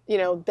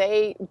when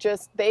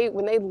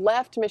they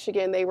left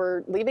Michigan, they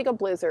were leaving a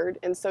blizzard.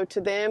 And so to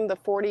them, the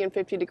 40 and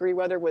 50 degree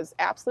weather was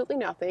absolutely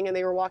nothing. And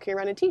they were walking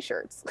around in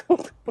t-shirts. So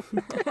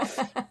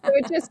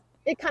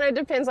it kind of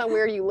depends on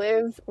where you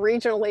live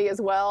regionally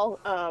as well.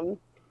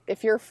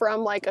 If you're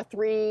from like a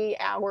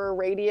 3-hour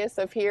radius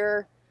of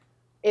here,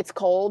 it's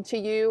cold to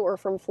you, or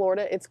from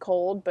Florida, it's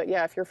cold. But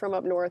yeah, if you're from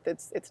up north,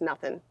 it's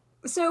nothing.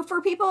 So for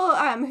people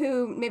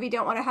who maybe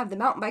don't want to have the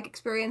mountain bike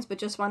experience but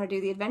just want to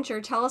do the adventure,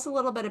 tell us a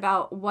little bit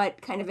about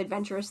what kind of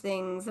adventurous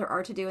things there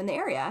are to do in the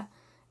area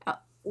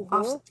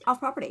off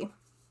property.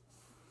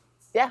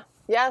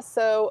 Yeah.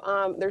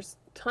 So there's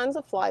tons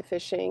of fly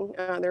fishing.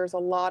 There's a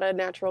lot of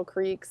natural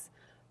creeks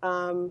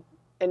and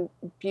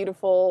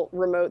beautiful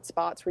remote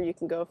spots where you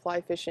can go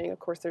fly fishing. Of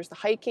course, there's the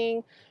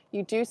hiking.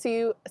 You do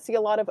see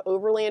a lot of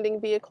overlanding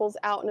vehicles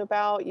out and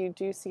about. You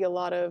do see a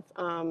lot of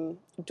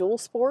dual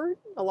sport.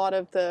 A lot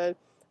of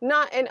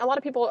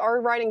people are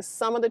riding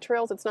some of the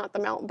trails. It's not the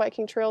mountain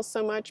biking trails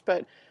so much,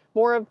 but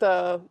more of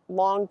the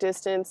long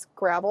distance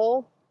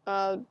gravel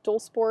dual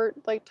sport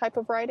like type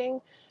of riding.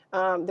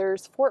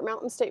 There's Fort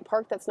Mountain State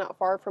Park that's not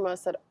far from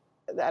us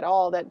at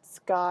all. That's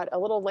got a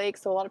little lake,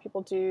 so a lot of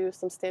people do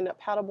some stand-up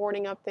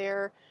paddleboarding up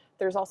there.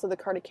 There's also the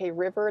Cartacay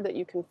River that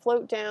you can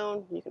float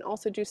down. You can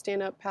also do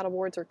stand-up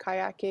paddleboards or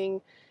kayaking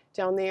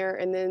down there.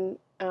 And then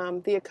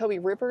the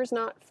Ocoee River is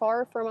not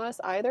far from us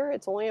either.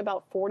 It's only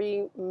about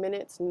 40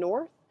 minutes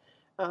north.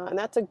 And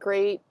that's a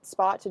great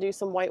spot to do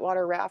some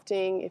whitewater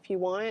rafting if you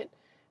want.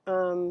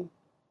 Mountain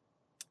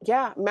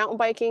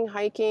biking,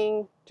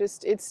 hiking,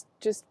 it's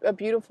just a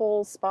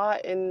beautiful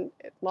spot, and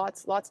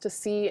lots to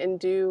see and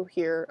do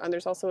here. And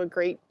there's also a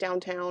great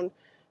downtown.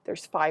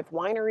 There's 5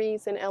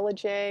 wineries in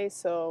Ellijay,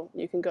 so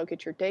you can go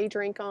get your day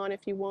drink on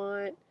if you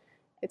want.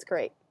 It's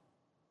great.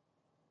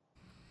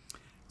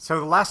 So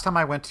the last time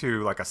I went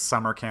to like a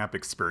summer camp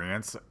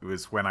experience, it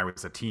was when I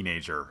was a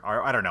teenager.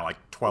 I don't know, like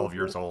 12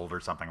 years old or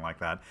something like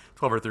that.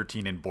 12 or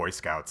 13 in Boy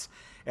Scouts.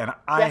 And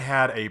I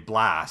had a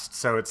blast.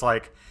 So it's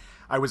like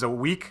it was a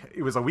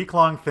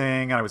week-long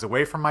thing, and I was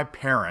away from my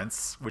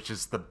parents, which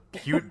is the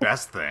cute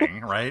best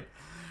thing, right?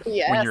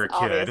 Yes, when you're a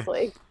kid.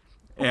 obviously.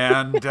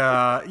 And,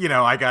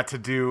 I got to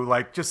do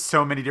like just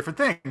so many different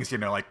things,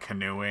 like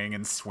canoeing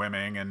and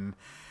swimming and,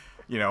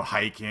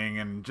 hiking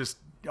and just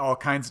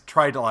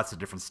tried lots of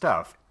different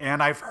stuff.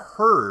 And I've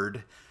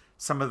heard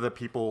some of the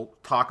people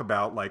talk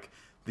about like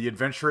the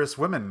Adventurous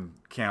Women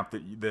camp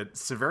that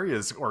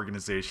Severia's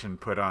organization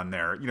put on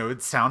there.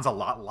 It sounds a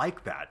lot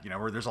like that,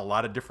 where there's a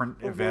lot of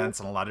different events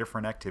and a lot of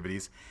different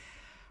activities.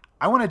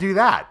 I want to do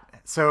that.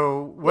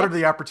 So what are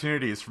the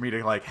opportunities for me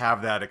to like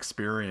have that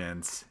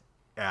experience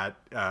at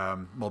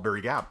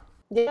Mulberry Gap?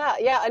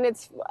 Yeah, and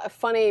it's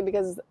funny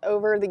because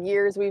over the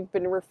years we've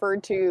been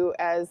referred to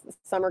as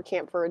summer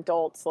camp for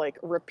adults like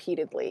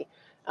repeatedly.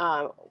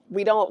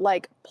 We don't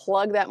like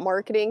plug that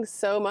marketing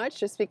so much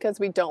just because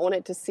we don't want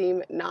it to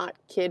seem not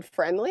kid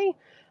friendly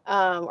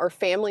or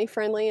family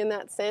friendly in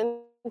that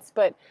sense.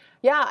 But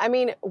yeah, I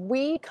mean,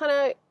 we kind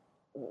of,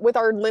 with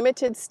our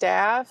limited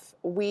staff,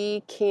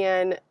 we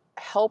can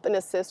help and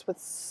assist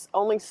with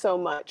only so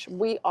much.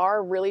 We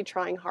are really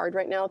trying hard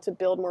right now to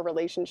build more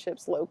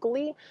relationships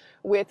locally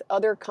with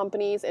other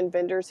companies and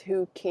vendors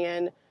who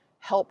can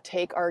help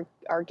take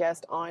our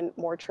guests on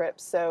more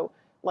trips. So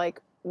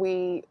like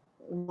we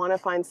want to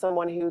find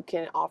someone who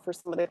can offer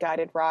some of the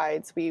guided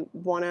rides. We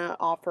want to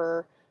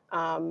offer,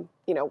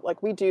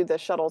 like we do the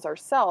shuttles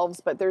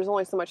ourselves, but there's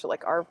only so much that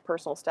like our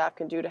personal staff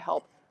can do to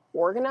help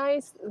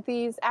organize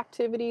these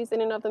activities in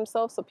and of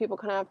themselves. So people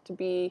kind of have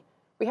to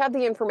we have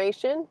the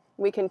information,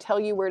 we can tell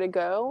you where to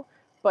go,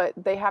 but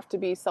they have to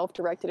be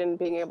self-directed and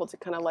being able to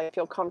kind of like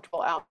feel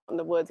comfortable out in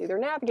the woods, either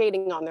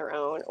navigating on their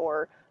own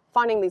or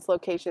finding these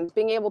locations,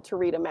 being able to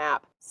read a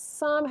map.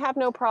 Some have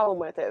no problem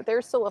with it.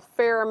 There's still a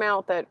fair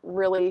amount that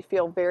really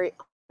feel very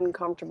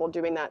uncomfortable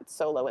doing that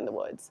solo in the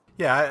woods.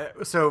 Yeah.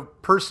 So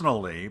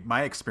personally,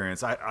 my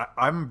experience,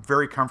 I'm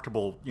very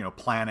comfortable,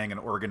 planning and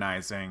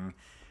organizing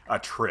a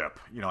trip.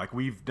 Like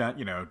we've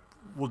done,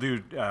 we'll do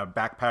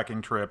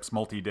backpacking trips,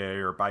 multi-day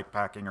or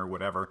bikepacking or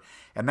whatever,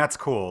 and that's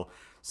cool.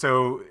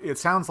 So it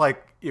sounds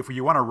like if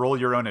you want to roll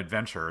your own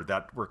adventure,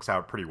 that works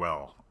out pretty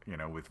well.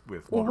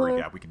 With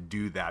Mulberry Gap, we can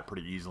do that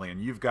pretty easily.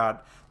 And you've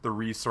got the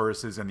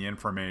resources and the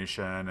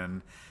information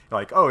and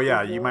like, oh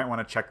yeah, you might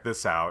want to check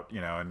this out,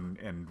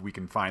 and we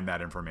can find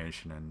that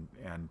information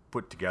and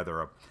put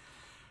together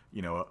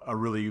a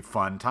really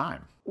fun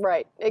time.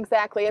 Right,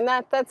 exactly. And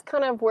that's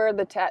kind of where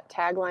the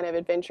tagline of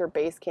Adventure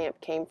Base Camp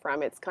came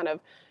from. It's kind of,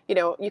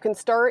 you can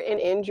start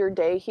and end your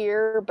day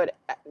here, but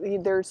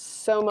there's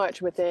so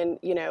much within,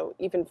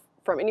 even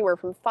from anywhere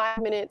from 5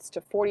 minutes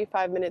to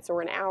 45 minutes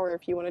or an hour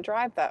if you want to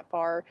drive that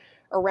far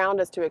around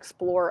us to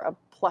explore a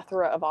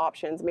plethora of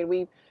options. I mean,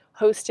 we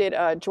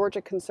hosted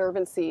Georgia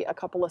Conservancy a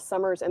couple of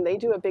summers, and they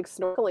do a big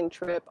snorkeling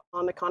trip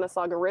on the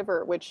Conasauga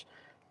River, which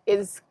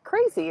is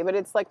crazy, but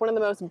it's like one of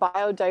the most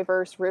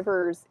biodiverse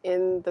rivers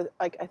in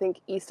I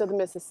think east of the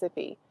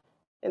Mississippi.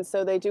 And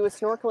so they do a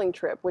snorkeling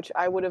trip, which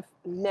I would have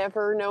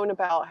never known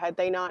about had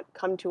they not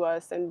come to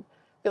us and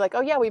be like,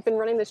 oh yeah, we've been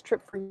running this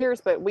trip for years,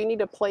 but we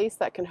need a place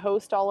that can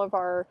host all of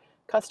our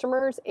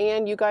customers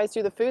and you guys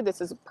do the food.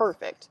 This is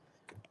perfect.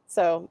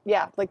 So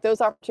yeah, like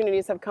those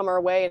opportunities have come our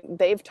way.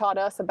 They've taught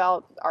us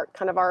about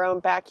our own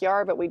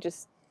backyard, but we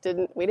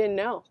didn't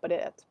know, but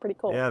it's pretty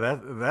cool. Yeah,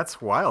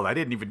 that's wild.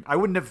 I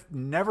wouldn't have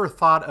never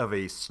thought of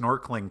a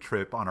snorkeling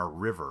trip on a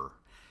river.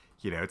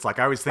 It's like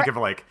I always think of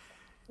like,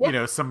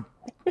 some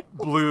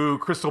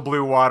crystal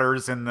blue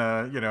waters in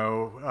the,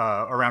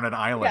 around an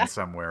island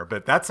somewhere.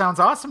 But that sounds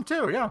awesome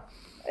too. Yeah.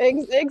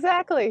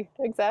 Exactly.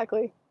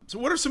 So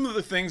what are some of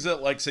the things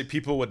that like say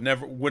people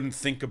wouldn't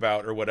think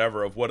about or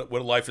whatever of what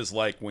life is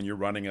like when you're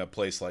running a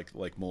place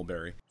like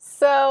Mulberry?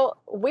 So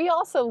we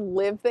also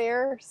live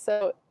there.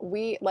 So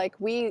we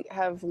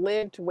have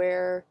lived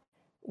where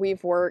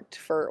we've worked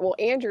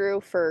Andrew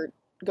for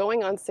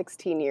going on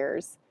 16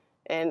 years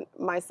and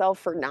myself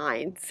for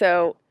 9.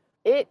 So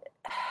it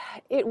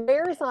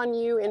wears on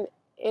you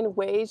in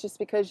ways just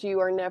because you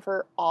are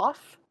never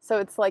off. So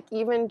it's like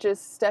even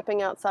just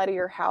stepping outside of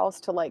your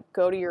house to like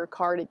go to your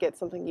car to get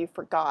something you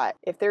forgot.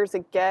 If there's a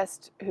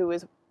guest who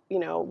is,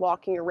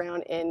 walking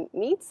around and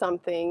needs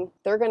something,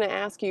 they're going to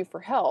ask you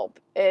for help.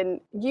 And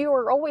you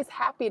are always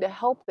happy to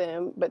help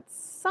them, but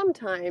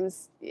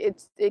sometimes you've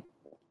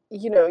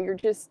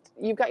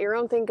got your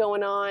own thing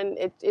going on.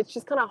 It's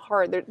just kind of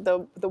hard.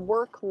 The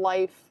work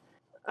life,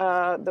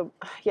 the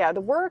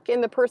work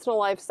and the personal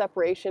life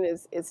separation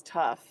is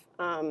tough.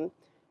 And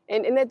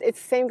that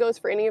same goes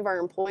for any of our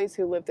employees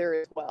who live there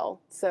as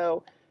well.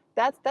 So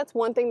that's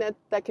one thing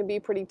that can be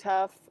pretty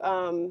tough.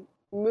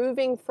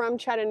 Moving from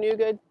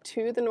Chattanooga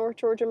to the North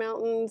Georgia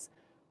mountains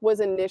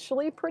was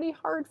initially pretty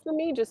hard for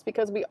me just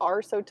because we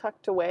are so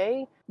tucked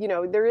away.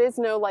 There is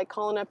no like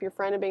calling up your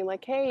friend and being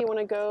like, hey, you want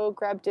to go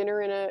grab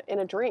dinner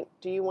and a drink?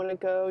 Do you want to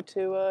go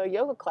to a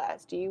yoga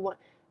class?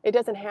 It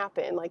doesn't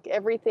happen. Like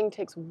everything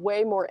takes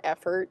way more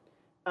effort,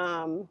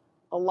 a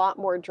lot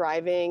more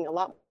driving, a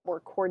lot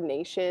more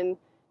coordination.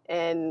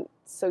 And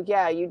so,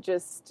 yeah, you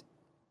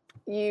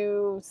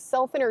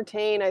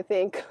self-entertain, I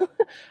think,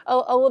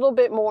 a little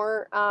bit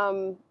more.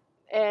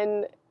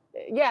 And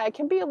yeah, it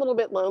can be a little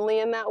bit lonely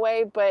in that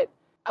way, but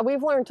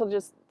we've learned to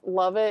just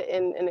love it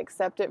and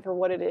accept it for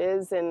what it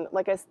is. And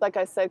like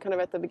I said, kind of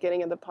at the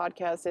beginning of the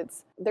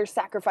podcast, there's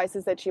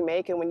sacrifices that you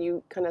make. And when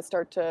you kind of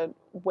start to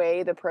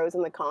weigh the pros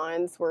and the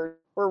cons, we're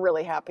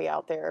really happy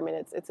out there. I mean,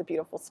 it's a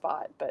beautiful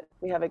spot, but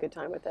we have a good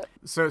time with it.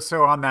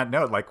 So on that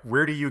note, like,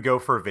 where do you go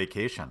for a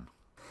vacation?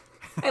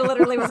 I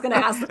literally was going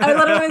to ask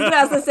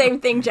the same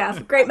thing,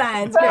 Jeff. Great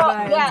minds, great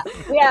minds.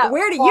 Yeah.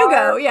 Where do you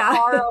go?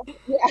 Yeah.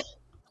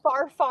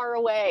 Far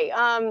away.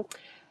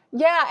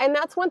 Yeah, and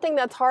that's one thing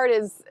that's hard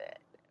is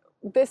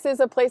this is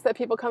a place that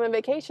people come on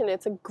vacation.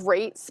 It's a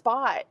great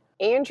spot.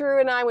 Andrew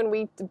and I, when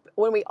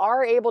we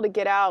are able to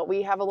get out,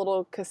 we have a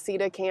little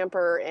casita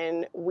camper,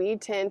 and we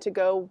tend to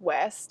go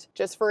west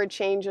just for a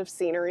change of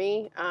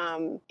scenery.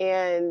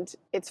 And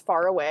it's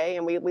far away,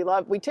 and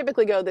we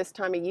typically go this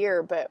time of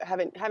year, but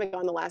haven't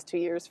gone the last 2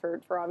 years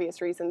for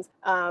obvious reasons.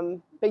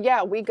 But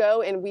yeah, we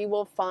go and we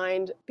will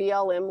find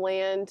BLM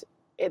land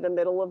in the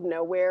middle of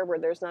nowhere where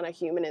there's not a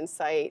human in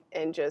sight,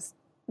 and just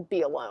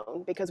be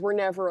alone, because we're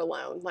never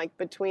alone. Like,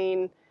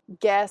 between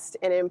guests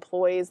and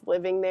employees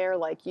living there,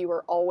 like, you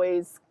are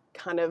always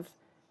kind of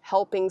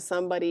helping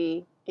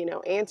somebody,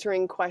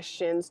 answering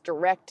questions,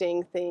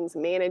 directing things,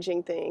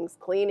 managing things,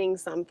 cleaning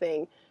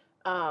something.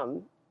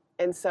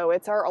 And so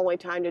it's our only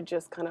time to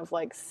just kind of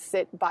like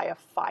sit by a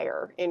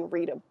fire and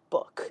read a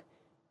book.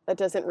 That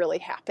doesn't really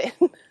happen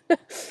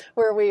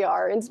where we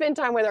are, and spend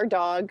time with our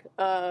dog,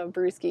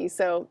 Brewski.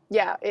 So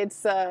yeah,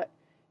 it's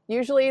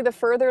usually the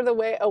further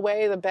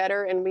away, the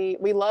better. And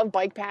we love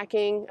bike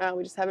packing.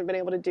 We just haven't been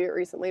able to do it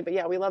recently. But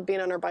yeah, we love being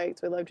on our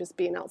bikes. We love just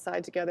being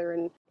outside together.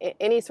 And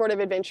any sort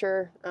of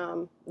adventure,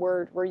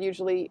 we're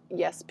usually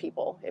yes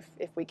people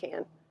if we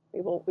can.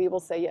 We will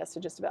say yes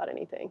to just about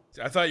anything.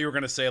 I thought you were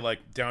going to say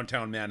like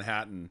downtown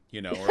Manhattan,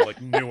 or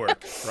like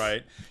Newark,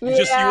 right? You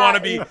want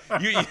to be,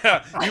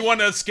 you want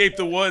to escape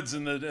the woods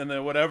and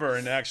the whatever,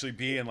 and actually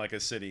be in like a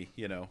city,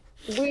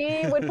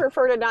 We would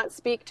prefer to not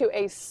speak to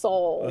a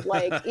soul.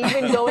 Like,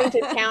 even going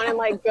to town and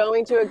like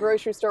going to a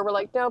grocery store, we're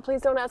like, no,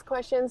 please don't ask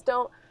questions.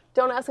 Don't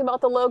ask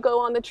about the logo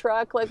on the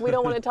truck. Like, we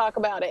don't want to talk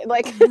about it.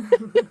 Like,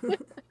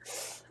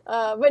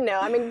 but no,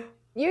 I mean,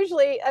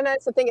 usually, and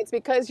that's the thing, it's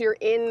because we're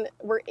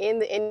in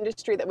the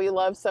industry that we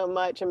love so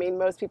much. I mean,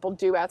 most people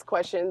do ask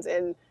questions,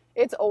 and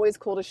it's always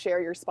cool to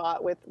share your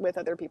spot with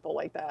other people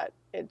like that.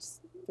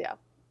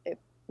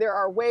 There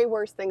are way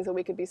worse things that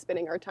we could be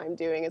spending our time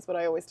doing, is what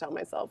I always tell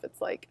myself.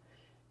 It's like,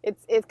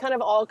 it's kind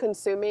of all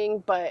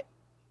consuming, but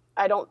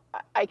I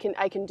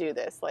can do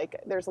this.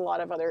 Like, there's a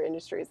lot of other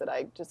industries that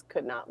I just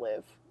could not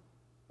live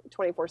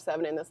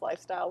 24/7 in this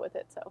lifestyle with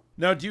it. So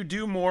now, do you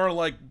do more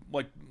like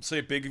say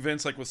big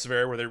events like with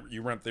Severia, where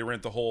they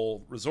rent the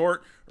whole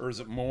resort, or is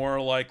it more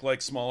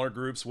like smaller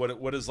groups?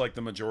 What is like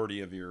the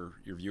majority of your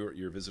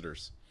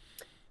visitors?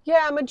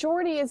 Yeah,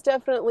 majority is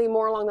definitely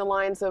more along the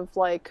lines of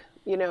like,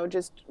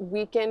 just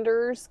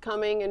weekenders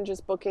coming and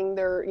just booking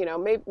their,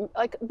 maybe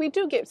like, we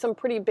do get some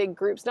pretty big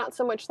groups, not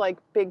so much like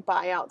big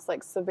buyouts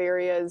like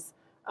Severia's.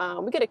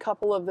 We get a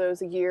couple of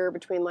those a year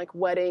between like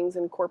weddings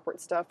and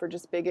corporate stuff, or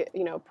just big,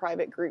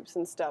 private groups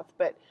and stuff.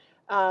 But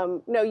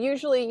no,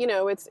 usually,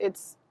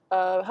 it's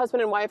a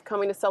husband and wife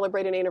coming to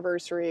celebrate an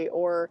anniversary,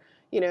 or,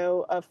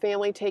 a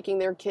family taking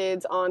their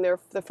kids on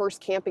the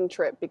first camping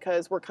trip,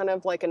 because we're kind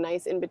of like a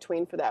nice in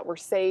between for that. We're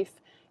safe.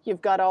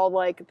 You've got all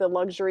like the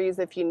luxuries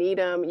if you need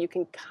them. You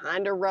can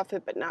kind of rough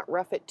it, but not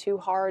rough it too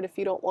hard if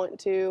you don't want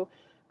to.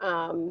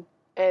 And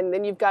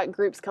then you've got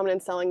groups coming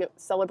and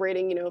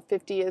celebrating,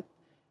 50th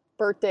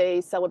birthday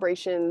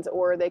celebrations,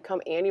 or they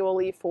come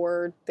annually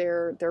for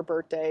their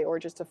birthday, or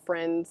just a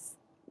friend's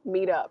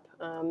meetup.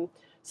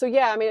 So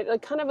yeah, I mean,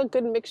 kind of a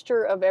good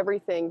mixture of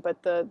everything.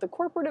 But the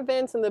corporate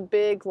events and the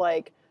big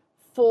like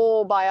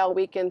full buyout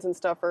weekends and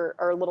stuff are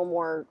a little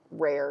more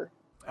rare.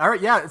 All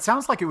right, yeah, it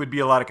sounds like it would be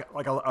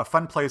a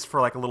fun place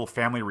for like a little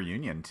family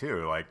reunion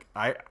too. Like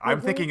I'm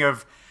thinking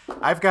of,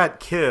 I've got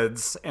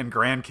kids and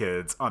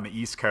grandkids on the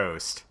East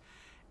Coast,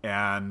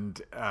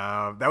 and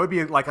that would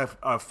be like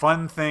a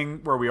fun thing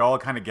where we all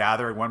kind of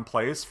gather in one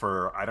place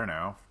for, I don't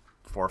know,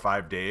 4 or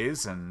 5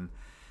 days and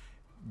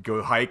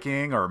go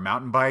hiking or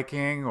mountain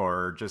biking,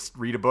 or just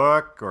read a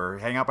book or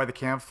hang out by the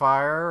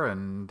campfire,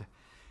 and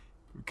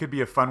it could be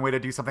a fun way to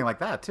do something like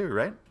that too,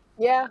 right?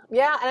 Yeah.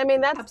 And I mean,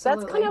 that's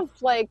Absolutely. kind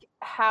of like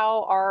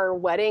how our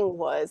wedding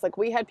was. Like,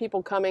 we had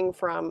people coming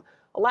from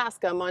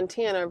Alaska,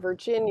 Montana,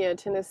 Virginia,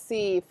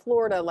 Tennessee,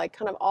 Florida, like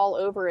kind of all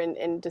over,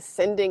 and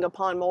descending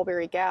upon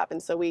Mulberry Gap.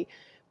 And so we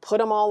put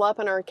them all up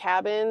in our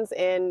cabins,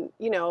 and,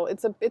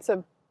 it's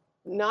a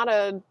not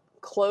a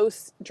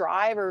close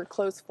drive or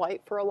close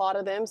flight for a lot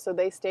of them. So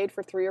they stayed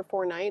for 3 or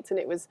 4 nights, and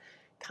it was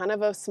kind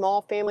of a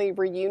small family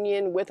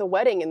reunion with a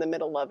wedding in the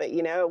middle of it.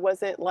 It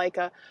wasn't like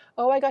I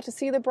got to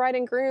see the bride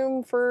and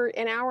groom for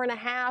an hour and a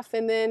half,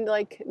 and then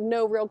like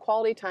no real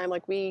quality time.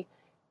 Like, we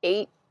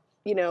ate,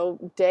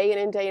 day in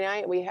and day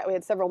night. We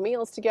had several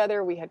meals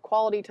together. We had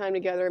quality time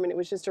together. I mean, it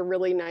was just a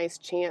really nice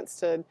chance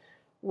to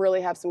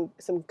really have some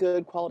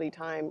good quality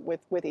time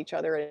with each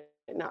other, and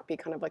not be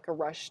kind of like a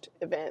rushed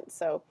event.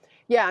 So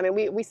yeah, I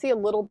mean, we see a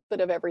little bit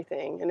of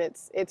everything, and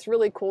it's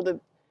really cool to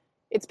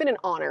it's been an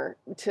honor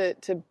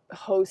to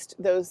host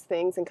those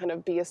things and kind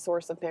of be a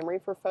source of memory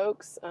for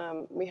folks.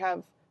 We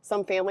have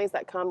some families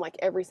that come like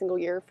every single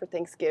year for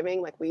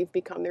Thanksgiving, like we've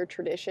become their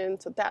tradition.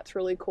 So that's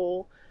really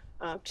cool.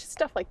 Just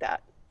stuff like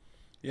that.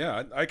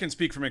 Yeah, I can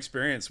speak from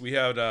experience. We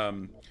had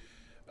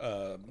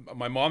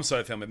my mom's side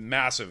of the family,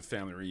 massive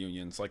family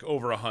reunions, like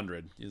over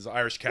 100. He's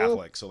Irish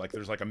Catholic, so like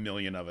there's like a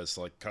million of us,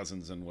 like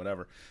cousins and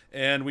whatever.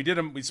 And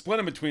we split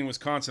them between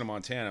Wisconsin and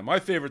Montana. My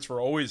favorites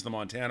were always the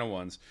Montana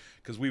ones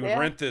because we would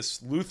rent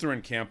this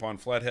Lutheran camp on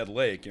Flathead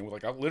Lake, and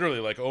like literally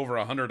like over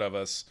 100 of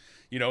us,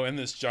 in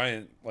this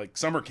giant like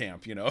summer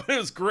camp. It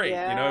was great.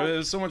 It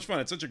was so much fun.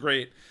 It's such a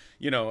great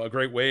a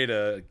great way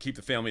to keep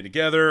the family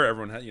together.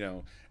 Everyone had,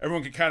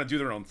 everyone could kind of do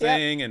their own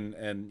thing, and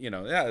it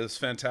was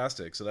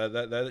fantastic. So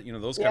that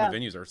those kind of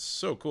venues are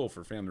so cool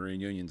for family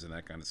reunions and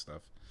that kind of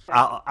stuff.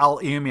 I'll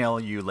email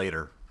you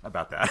later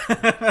about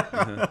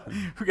that.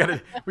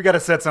 we gotta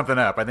set something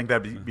up. I think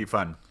that'd be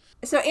fun.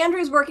 So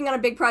Andrew's working on a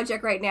big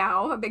project right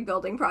now, a big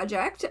building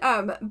project.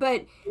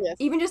 But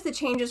even just the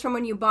changes from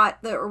when you bought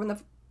when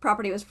the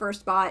property was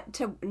first bought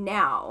to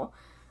now.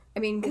 I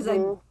mean, because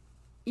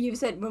you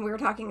said when we were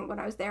talking when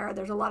I was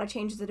there's a lot of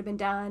changes that have been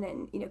done,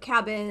 and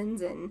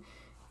cabins and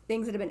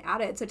things that have been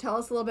added. So tell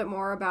us a little bit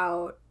more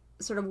about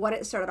sort of what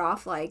it started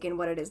off like and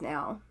what it is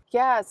now.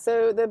 Yeah,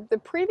 so the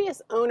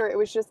previous owner, it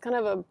was just kind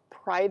of a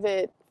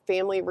private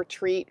family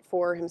retreat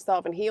for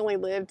himself, and he only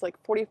lived like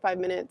 45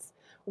 minutes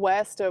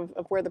west of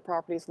where the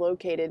property is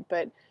located.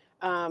 But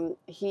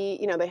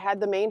they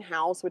had the main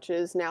house, which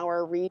is now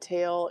our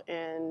retail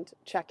and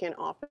check-in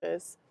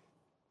office.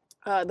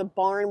 The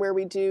barn where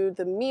we do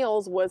the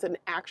meals was an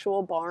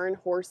actual barn,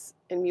 horse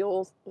and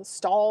mule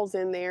stalls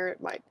in there.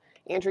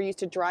 Andrew used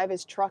to drive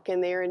his truck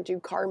in there and do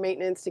car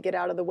maintenance to get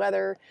out of the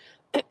weather.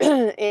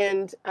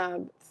 And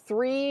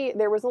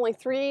there was only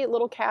 3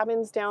 little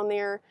cabins down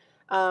there.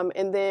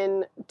 And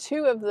then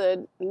 2 of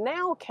the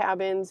now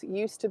cabins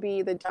used to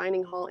be the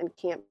dining hall and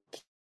camp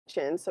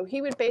kitchen. So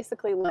he would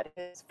basically let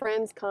his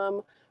friends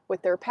come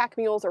with their pack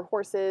mules or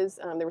horses.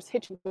 There was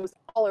hitching posts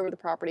all over the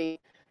property,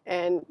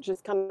 and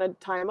just kind of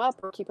tie them up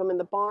or keep them in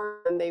the barn.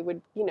 And they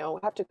would,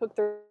 have to cook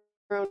their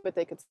own, but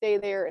they could stay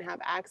there and have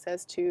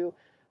access to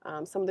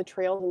some of the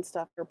trails and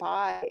stuff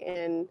nearby.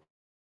 And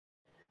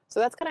so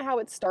that's kind of how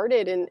it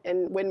started.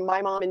 And when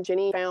my mom and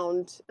Jenny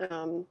kind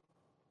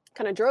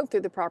of drove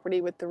through the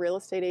property with the real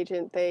estate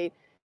agent, they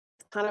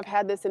kind of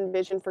had this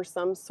envision for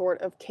some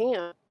sort of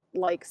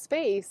camp-like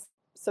space.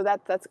 So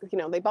that's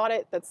they bought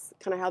it. That's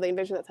kind of how they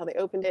envisioned. That's how they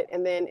opened it.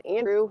 And then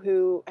Andrew,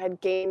 who had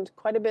gained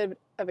quite a bit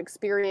of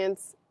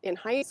experience in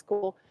high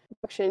school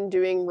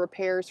doing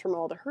repairs from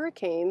all the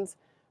hurricanes,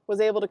 was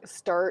able to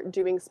start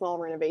doing small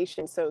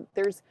renovations. So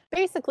there's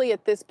basically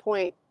at this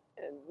point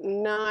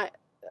not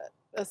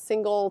a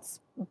single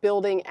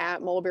building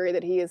at Mulberry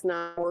that he has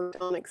not worked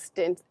on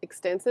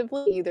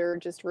extensively, either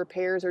just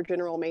repairs or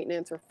general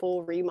maintenance or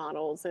full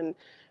remodels. And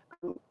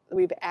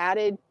we've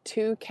added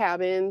 2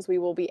 cabins. We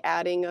will be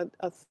adding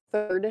a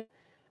third,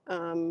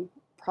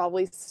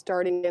 probably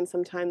starting in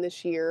sometime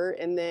this year.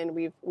 And then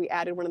we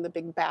added one of the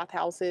big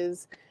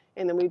bathhouses,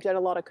 and then we've done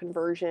a lot of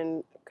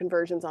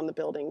conversions on the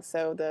building.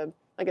 So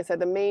like I said,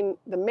 the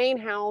main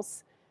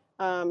house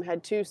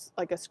had 2,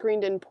 like a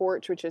screened-in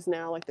porch, which is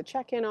now like the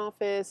check-in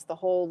office, the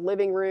whole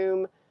living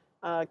room,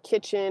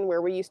 kitchen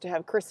where we used to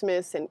have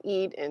Christmas and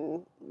eat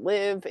and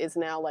live is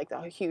now like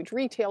a huge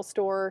retail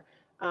store.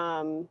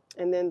 And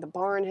then the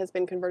barn has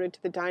been converted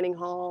to the dining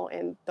hall,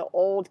 and the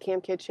old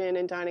camp kitchen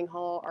and dining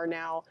hall are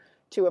now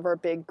 2 of our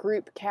big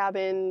group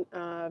cabin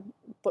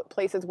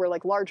places where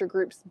like larger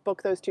groups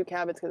book those 2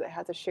 cabins because it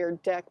has a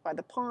shared deck by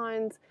the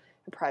ponds,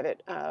 a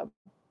private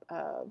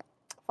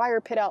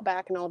fire pit out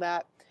back and all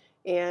that.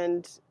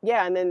 And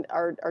and then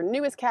our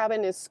newest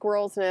cabin is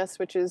Squirrel's Nest,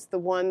 which is the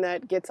one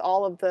that gets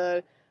all of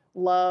the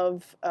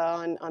love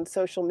on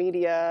social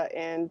media,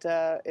 and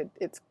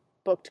it's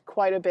booked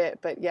quite a bit.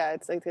 But yeah,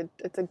 it's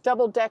a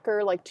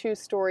double-decker, like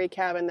 2-story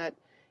cabin that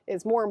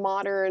is more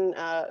modern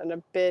and a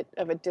bit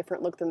of a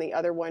different look than the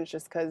other ones,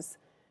 just because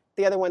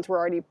the other ones were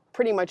already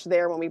pretty much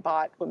there when we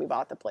bought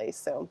the place.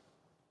 So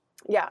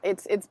yeah,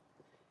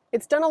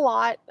 it's done a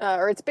lot,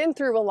 or it's been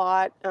through a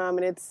lot,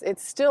 and it's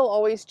still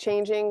always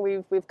changing.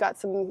 We've got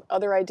some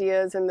other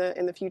ideas in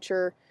the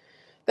future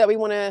that we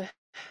want to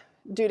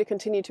do to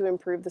continue to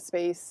improve the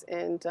space.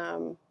 And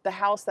the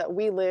house that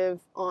we live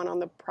on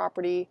the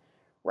property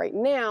right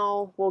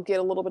now will get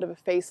a little bit of a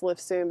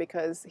facelift soon,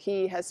 because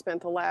he has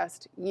spent the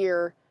last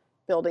year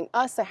building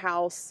us a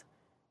house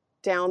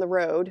down the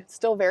road,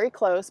 still very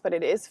close, but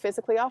it is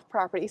physically off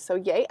property. So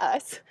yay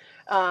us.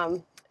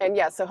 And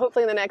yeah, so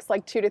hopefully in the next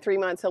like 2 to 3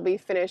 months, he'll be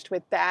finished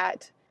with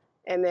that.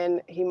 And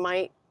then he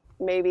might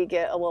maybe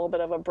get a little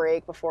bit of a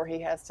break before he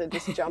has to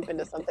just jump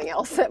into something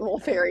else at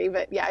Mulberry.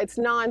 But yeah, it's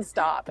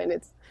nonstop, and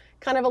it's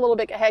kind of a little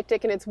bit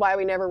hectic, and it's why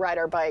we never ride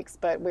our bikes,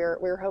 but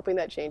we're hoping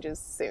that changes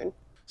soon.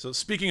 So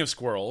speaking of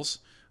squirrels,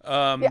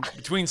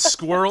 between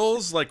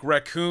squirrels, like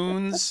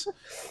raccoons,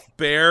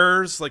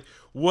 bears, like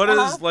what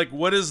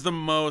is the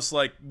most,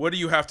 like, what do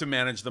you have to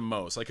manage the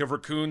most? Like, have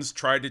raccoons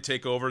tried to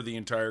take over the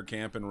entire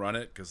camp and run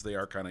it, because they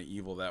are kind of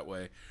evil that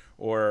way,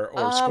 or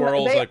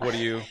squirrels? They, Like, what do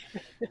you?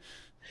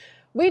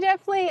 we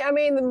definitely, I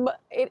mean,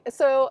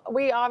 so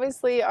we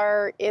obviously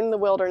are in the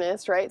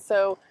wilderness, right?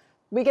 So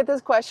we get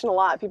this question a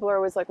lot. People are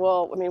always like,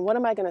 well, I mean, what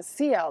am I going to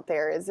see out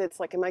there? It's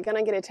like, am I going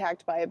to get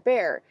attacked by a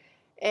bear?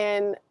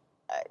 And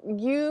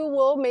you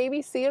will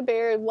maybe see a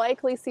bear,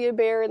 likely see a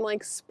bear in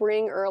like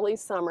spring, early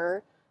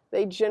summer.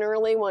 They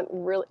generally want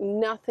really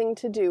nothing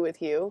to do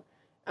with you.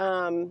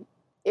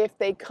 If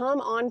they come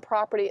on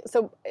property,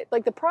 so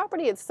like the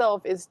property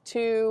itself is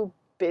too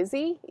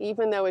busy,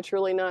 even though it's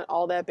really not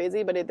all that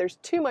busy, but there's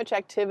too much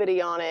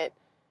activity on it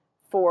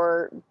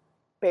for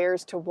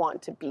bears to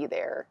want to be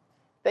there.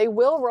 They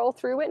will roll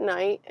through at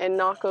night and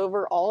knock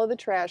over all of the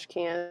trash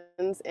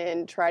cans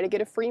and try to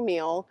get a free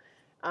meal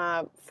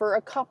for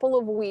a couple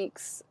of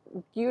weeks,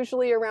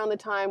 usually around the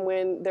time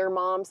when their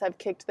moms have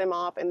kicked them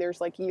off and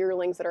there's like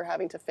yearlings that are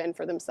having to fend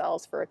for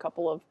themselves for a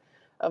couple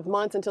of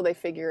months until they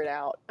figure it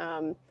out.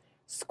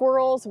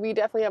 Squirrels, we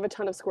definitely have a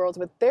ton of squirrels,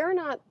 but they're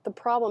not the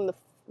problem.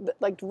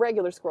 Like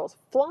regular squirrels,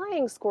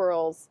 flying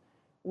squirrels,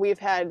 we've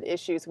had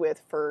issues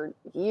with for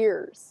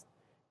years.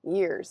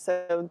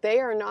 So they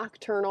are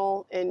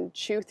nocturnal and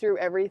chew through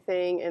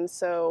everything. And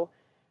so,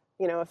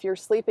 you know, if you're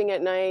sleeping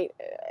at night,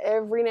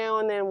 every now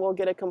and then we'll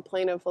get a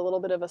complaint of a little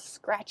bit of a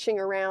scratching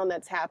around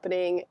that's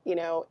happening, you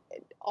know,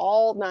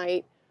 all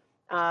night.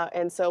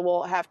 And so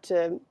we'll have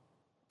to,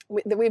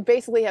 we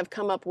basically have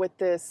come up with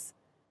this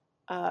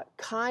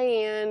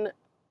cayenne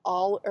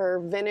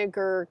or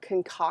vinegar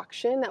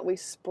concoction that we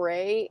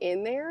spray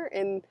in there,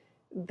 and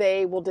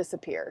they will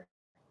disappear,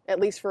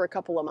 at least for a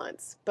couple of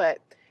months. But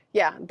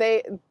yeah,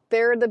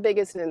 they're the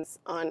biggest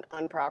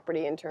on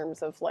property in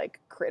terms of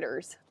like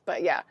critters.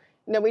 But yeah,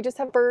 no, we just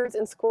have birds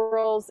and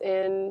squirrels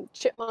and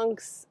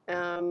chipmunks,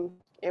 and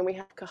we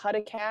have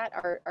Kahutta Cat,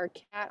 our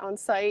cat on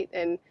site,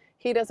 and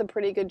he does a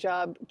pretty good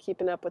job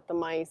keeping up with the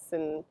mice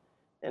and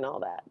all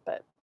that.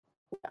 But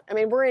I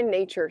mean, we're in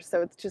nature,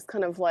 so it's just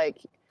kind of like,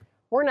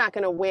 we're not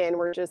going to win.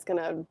 We're just going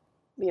to,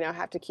 you know,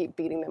 have to keep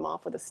beating them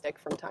off with a stick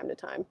from time to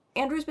time.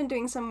 Andrew's been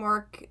doing some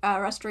work,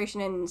 restoration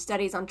and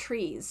studies on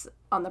trees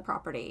on the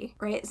property,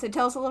 right? So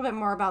tell us a little bit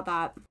more about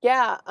that.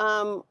 Yeah.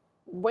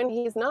 When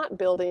he's not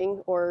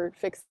building or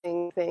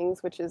fixing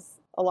things, which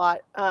is a lot,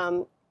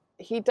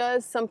 he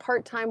does some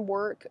part-time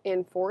work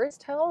in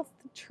forest health,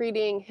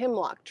 treating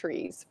hemlock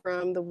trees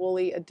from the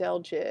woolly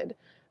adelgid.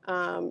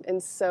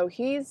 And so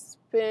he's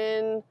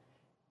been...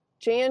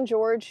 Jan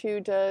George, who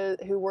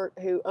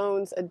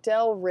owns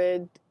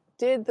Adelrid,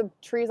 did the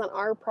trees on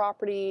our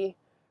property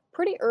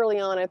pretty early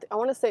on. I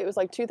want to say it was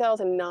like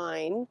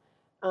 2009.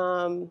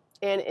 In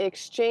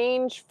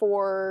exchange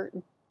for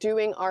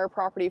doing our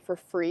property for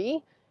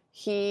free,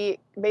 he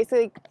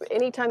basically,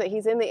 anytime that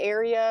he's in the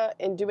area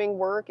and doing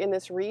work in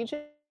this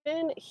region,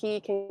 he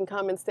can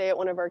come and stay at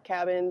one of our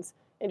cabins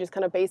and just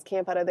kind of base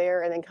camp out of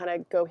there and then kind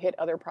of go hit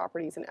other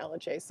properties in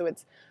LHA. So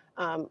it's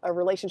a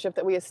relationship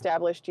that we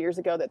established years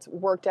ago that's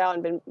worked out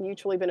and been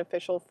mutually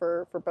beneficial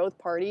for both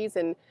parties.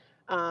 And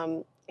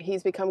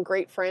he's become a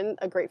great friend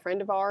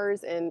of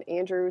ours. And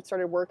Andrew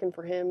started working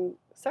for him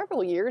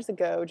several years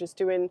ago, just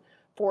doing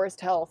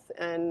forest health.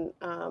 And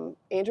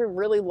Andrew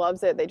really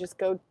loves it. They just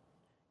go,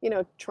 you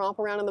know, tromp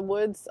around in the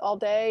woods all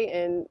day,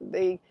 and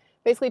they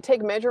basically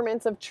take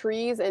measurements of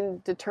trees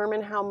and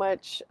determine how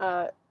much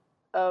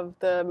of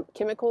the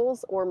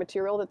chemicals or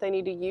material that they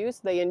need to use.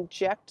 They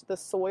inject the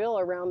soil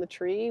around the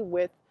tree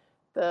with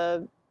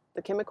the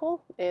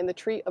chemical, and the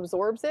tree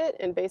absorbs it.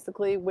 And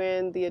basically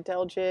when the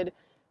adelgid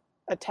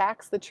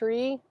attacks the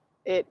tree,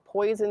 it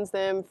poisons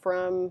them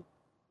from,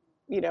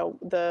 you know,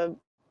 the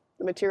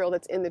material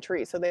that's in the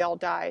tree. So they all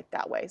die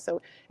that way. So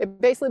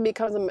it basically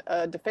becomes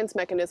a defense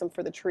mechanism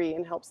for the tree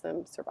and helps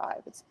them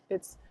survive.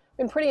 It's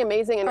been pretty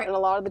amazing, and a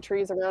lot of the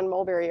trees around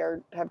Mulberry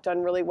have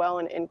done really well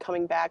in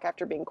coming back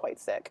after being quite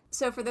sick.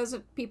 So for those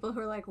of people who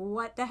are like,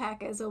 what the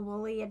heck is a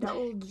woolly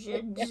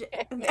adelgid? Yes,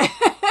 exactly.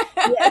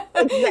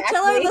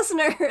 Tell our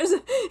listeners.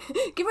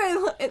 Give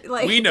her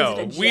like. We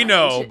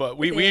know, but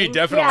we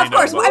definitely know. Of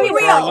course. Know. I mean,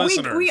 we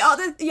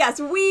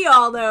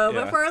all know,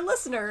 Yeah. but for our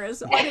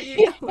listeners, why don't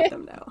you let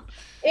them know?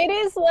 It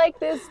is like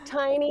this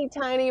tiny,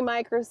 tiny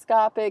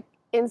microscopic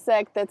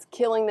insect that's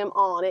killing them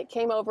all. And it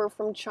came over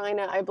from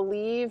China, I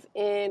believe,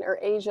 or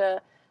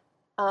Asia,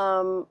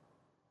 in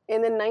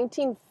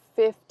the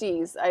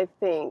 1950s, I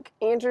think.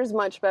 Andrew's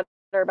much better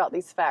about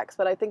these facts,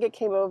 but I think it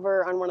came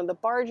over on one of the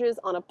barges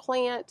on a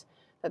plant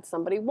that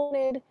somebody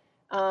wanted,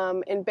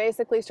 and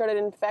basically started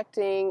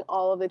infecting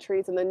all of the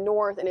trees in the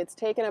north. And it's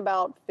taken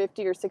about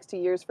 50 or 60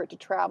 years for it to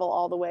travel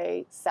all the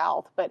way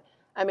south. But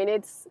I mean,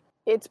 it's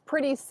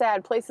pretty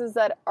sad. Places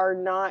that are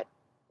not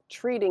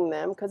treating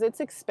them, because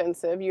it's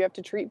expensive. You have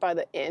to treat by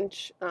the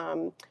inch,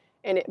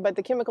 but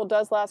the chemical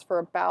does last for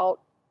about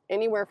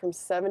anywhere from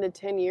 7 to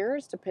 10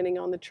 years, depending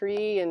on the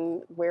tree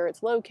and where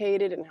it's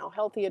located and how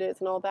healthy it is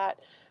and all that.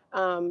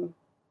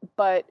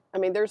 But I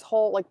mean, there's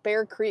like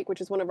Bear Creek,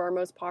 which is one of our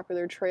most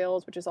popular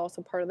trails, which is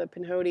also part of the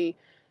Pinhoti.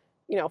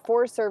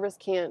 Forest Service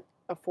can't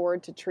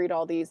afford to treat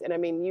all these. And I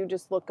mean, you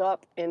just look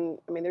up and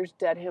I mean, there's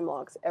dead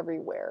hemlocks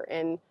everywhere.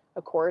 And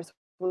of course,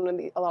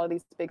 when a lot of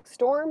these big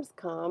storms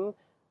come,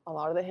 a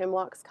lot of the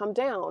hemlocks come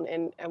down.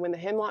 And when the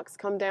hemlocks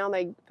come down,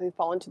 they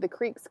fall into the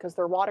creeks because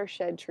they're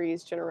watershed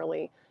trees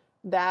generally.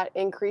 That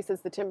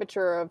increases the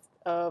temperature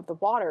of the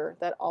water.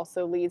 That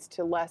also leads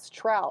to less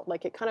trout.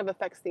 Like, it kind of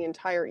affects the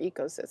entire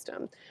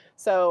ecosystem.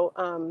 So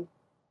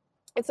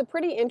it's a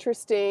pretty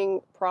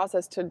interesting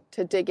process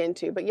to dig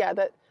into. But yeah,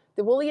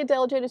 the woolly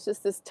adelgid is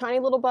just this tiny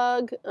little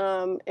bug.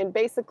 And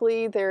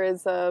basically there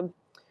is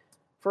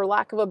for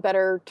lack of a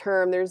better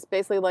term, there's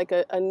basically like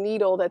a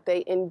needle that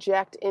they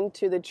inject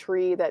into the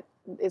tree that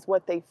is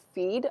what they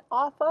feed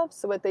off of.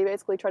 So what they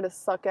basically try to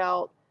suck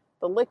out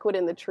the liquid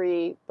in the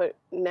tree, but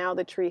now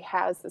the tree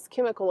has this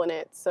chemical in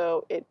it,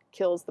 so it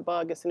kills the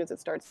bug as soon as it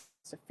starts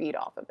to feed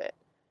off of it.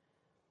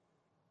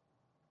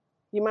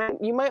 You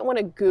might want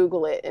to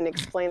Google it and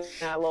explain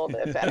that a little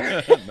bit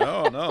better.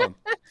 No.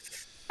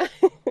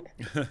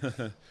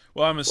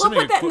 Well, I'm assuming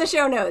we'll put that in the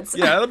show notes.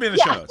 Yeah, it'll be in the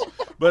show notes.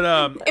 But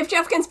if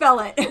Jeff can spell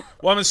it.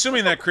 Well, I'm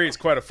assuming that creates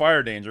quite a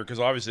fire danger, because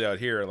obviously out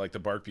here, like, the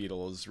bark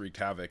beetle has wreaked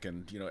havoc,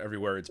 and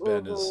everywhere it's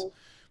been is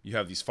you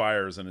have these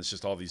fires, and it's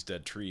just all these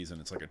dead trees,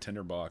 and it's like a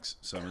tinderbox.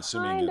 So I'm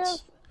assuming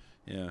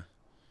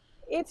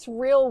it's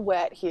real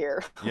wet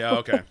here. Yeah.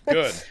 Okay.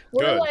 Good.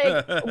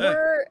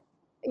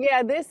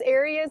 This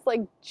area is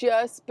like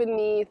just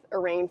beneath a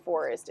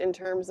rainforest in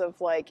terms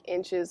of like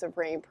inches of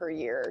rain per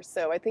year.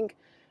 So I think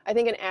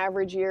an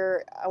average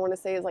year, I want to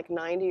say, is like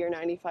 90 or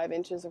 95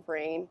 inches of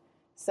rain.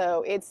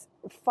 So it's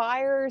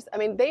fires. I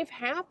mean, they've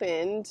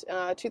happened.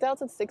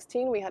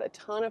 2016, we had a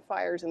ton of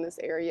fires in this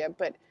area,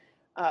 but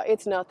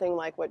it's nothing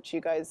like what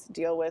you guys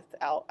deal with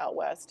out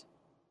west.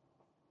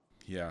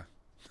 Yeah.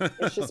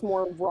 It's just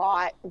more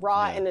rot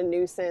and a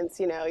nuisance.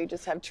 You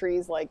just have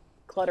trees like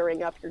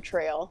cluttering up your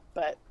trail.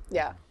 But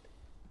yeah.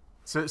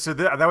 So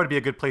that would be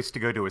a good place to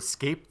go to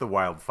escape the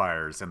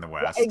wildfires in the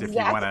West.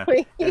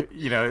 Exactly. If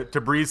you want to,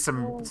 to breathe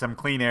some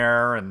clean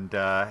air and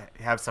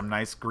have some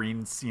nice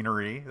green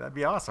scenery. That'd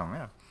be awesome.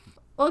 Yeah.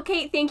 Well,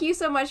 Kate, thank you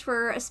so much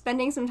for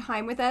spending some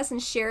time with us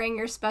and sharing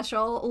your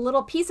special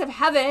little piece of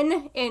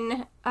heaven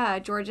in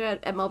Georgia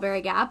at Mulberry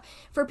Gap.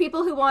 For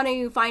people who want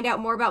to find out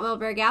more about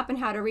Mulberry Gap and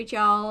how to reach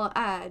y'all,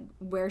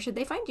 where should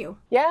they find you?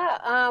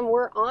 Yeah,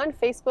 we're on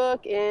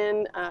Facebook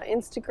and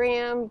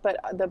Instagram, but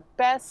the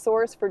best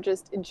source for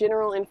just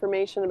general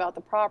information about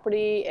the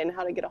property and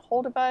how to get a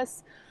hold of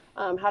us,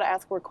 how to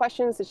ask more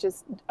questions, is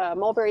just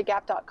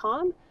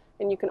mulberrygap.com.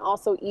 And you can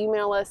also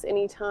email us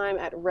anytime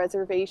at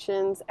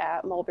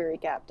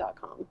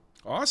reservations@mulberrygap.com.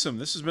 Awesome.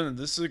 This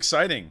is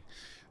exciting.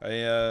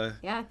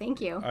 Yeah, thank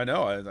you. I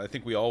know. I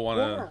think we all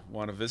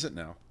want to visit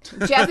now.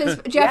 Jeff is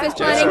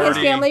planning his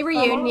family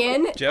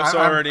reunion. Jeff's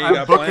already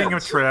I'm booking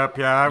plans. a trip.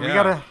 Yeah, we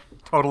gotta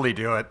totally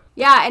do it.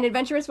 Yeah, an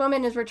Adventurous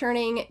Woman is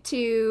returning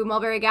to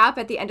Mulberry Gap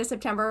at the end of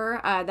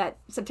September. That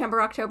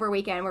September-October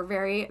weekend. We're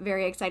very,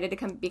 very excited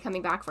to be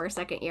coming back for a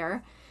second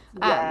year.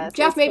 Yes,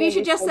 Jeff, maybe you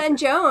should just send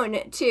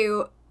Joan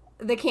to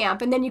the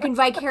camp, and then you can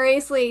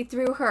vicariously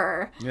through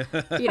her,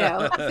 figure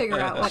out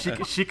what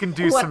she can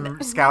do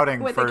some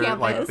scouting for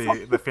like is.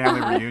 the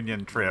family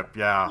reunion trip.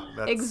 Yeah,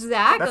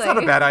 exactly. That's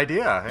not a bad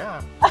idea.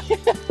 Yeah.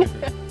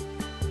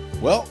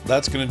 Well,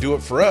 that's going to do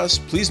it for us.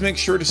 Please make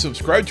sure to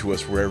subscribe to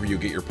us wherever you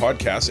get your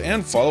podcasts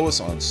and follow us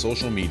on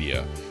social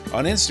media.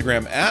 On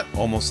Instagram at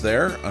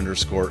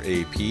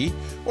 @almostthere_AP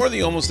or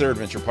the Almost There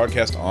Adventure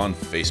Podcast on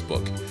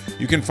Facebook.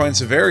 You can find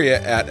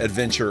Severia at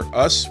Adventure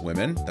Us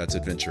Women, that's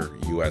Adventure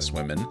US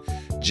Women,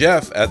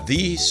 Jeff at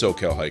The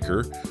SoCal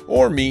Hiker,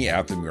 or me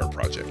at The Muir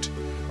Project.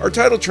 Our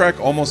title track,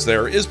 Almost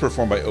There, is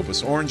performed by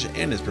Opus Orange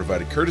and is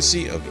provided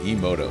courtesy of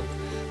eMoto.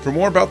 For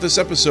more about this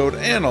episode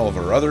and all of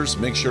our others,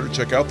 make sure to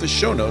check out the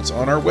show notes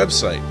on our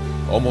website,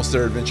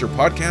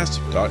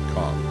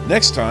 almosttthereadventurepodcast.com.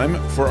 Next time,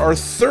 for our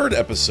third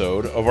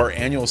episode of our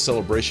annual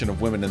celebration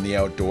of women in the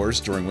outdoors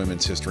during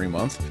Women's History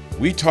Month,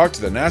 we talked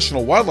to the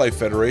National Wildlife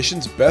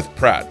Federation's Beth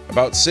Pratt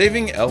about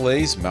saving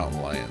LA's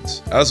mountain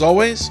lions. As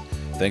always,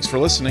 thanks for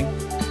listening.